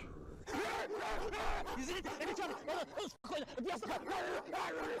punched.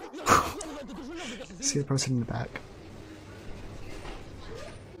 See the person in the back.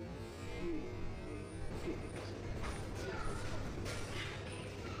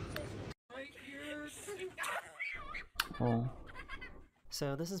 Oh.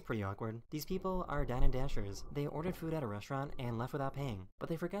 So this is pretty awkward. These people are Dine and Dashers. They ordered food at a restaurant and left without paying. But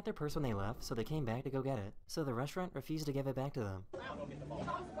they forgot their purse when they left, so they came back to go get it. So the restaurant refused to give it back to them.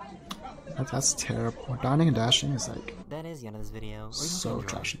 That's terrible. Dining and dashing is like... That is the end of this video. So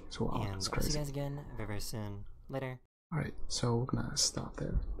trashy. So wow, and it's I'll see crazy. you guys again very, very soon. Later. Alright, so we're gonna stop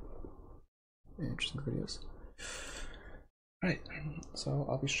there. Interesting videos. Alright, so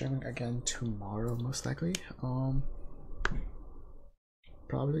I'll be streaming again tomorrow, most likely.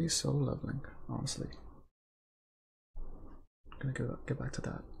 Probably solo leveling, honestly. Gonna get back to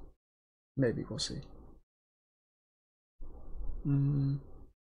that. Maybe, we'll see.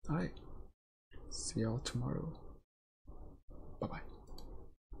 Alright. See y'all tomorrow. Bye bye.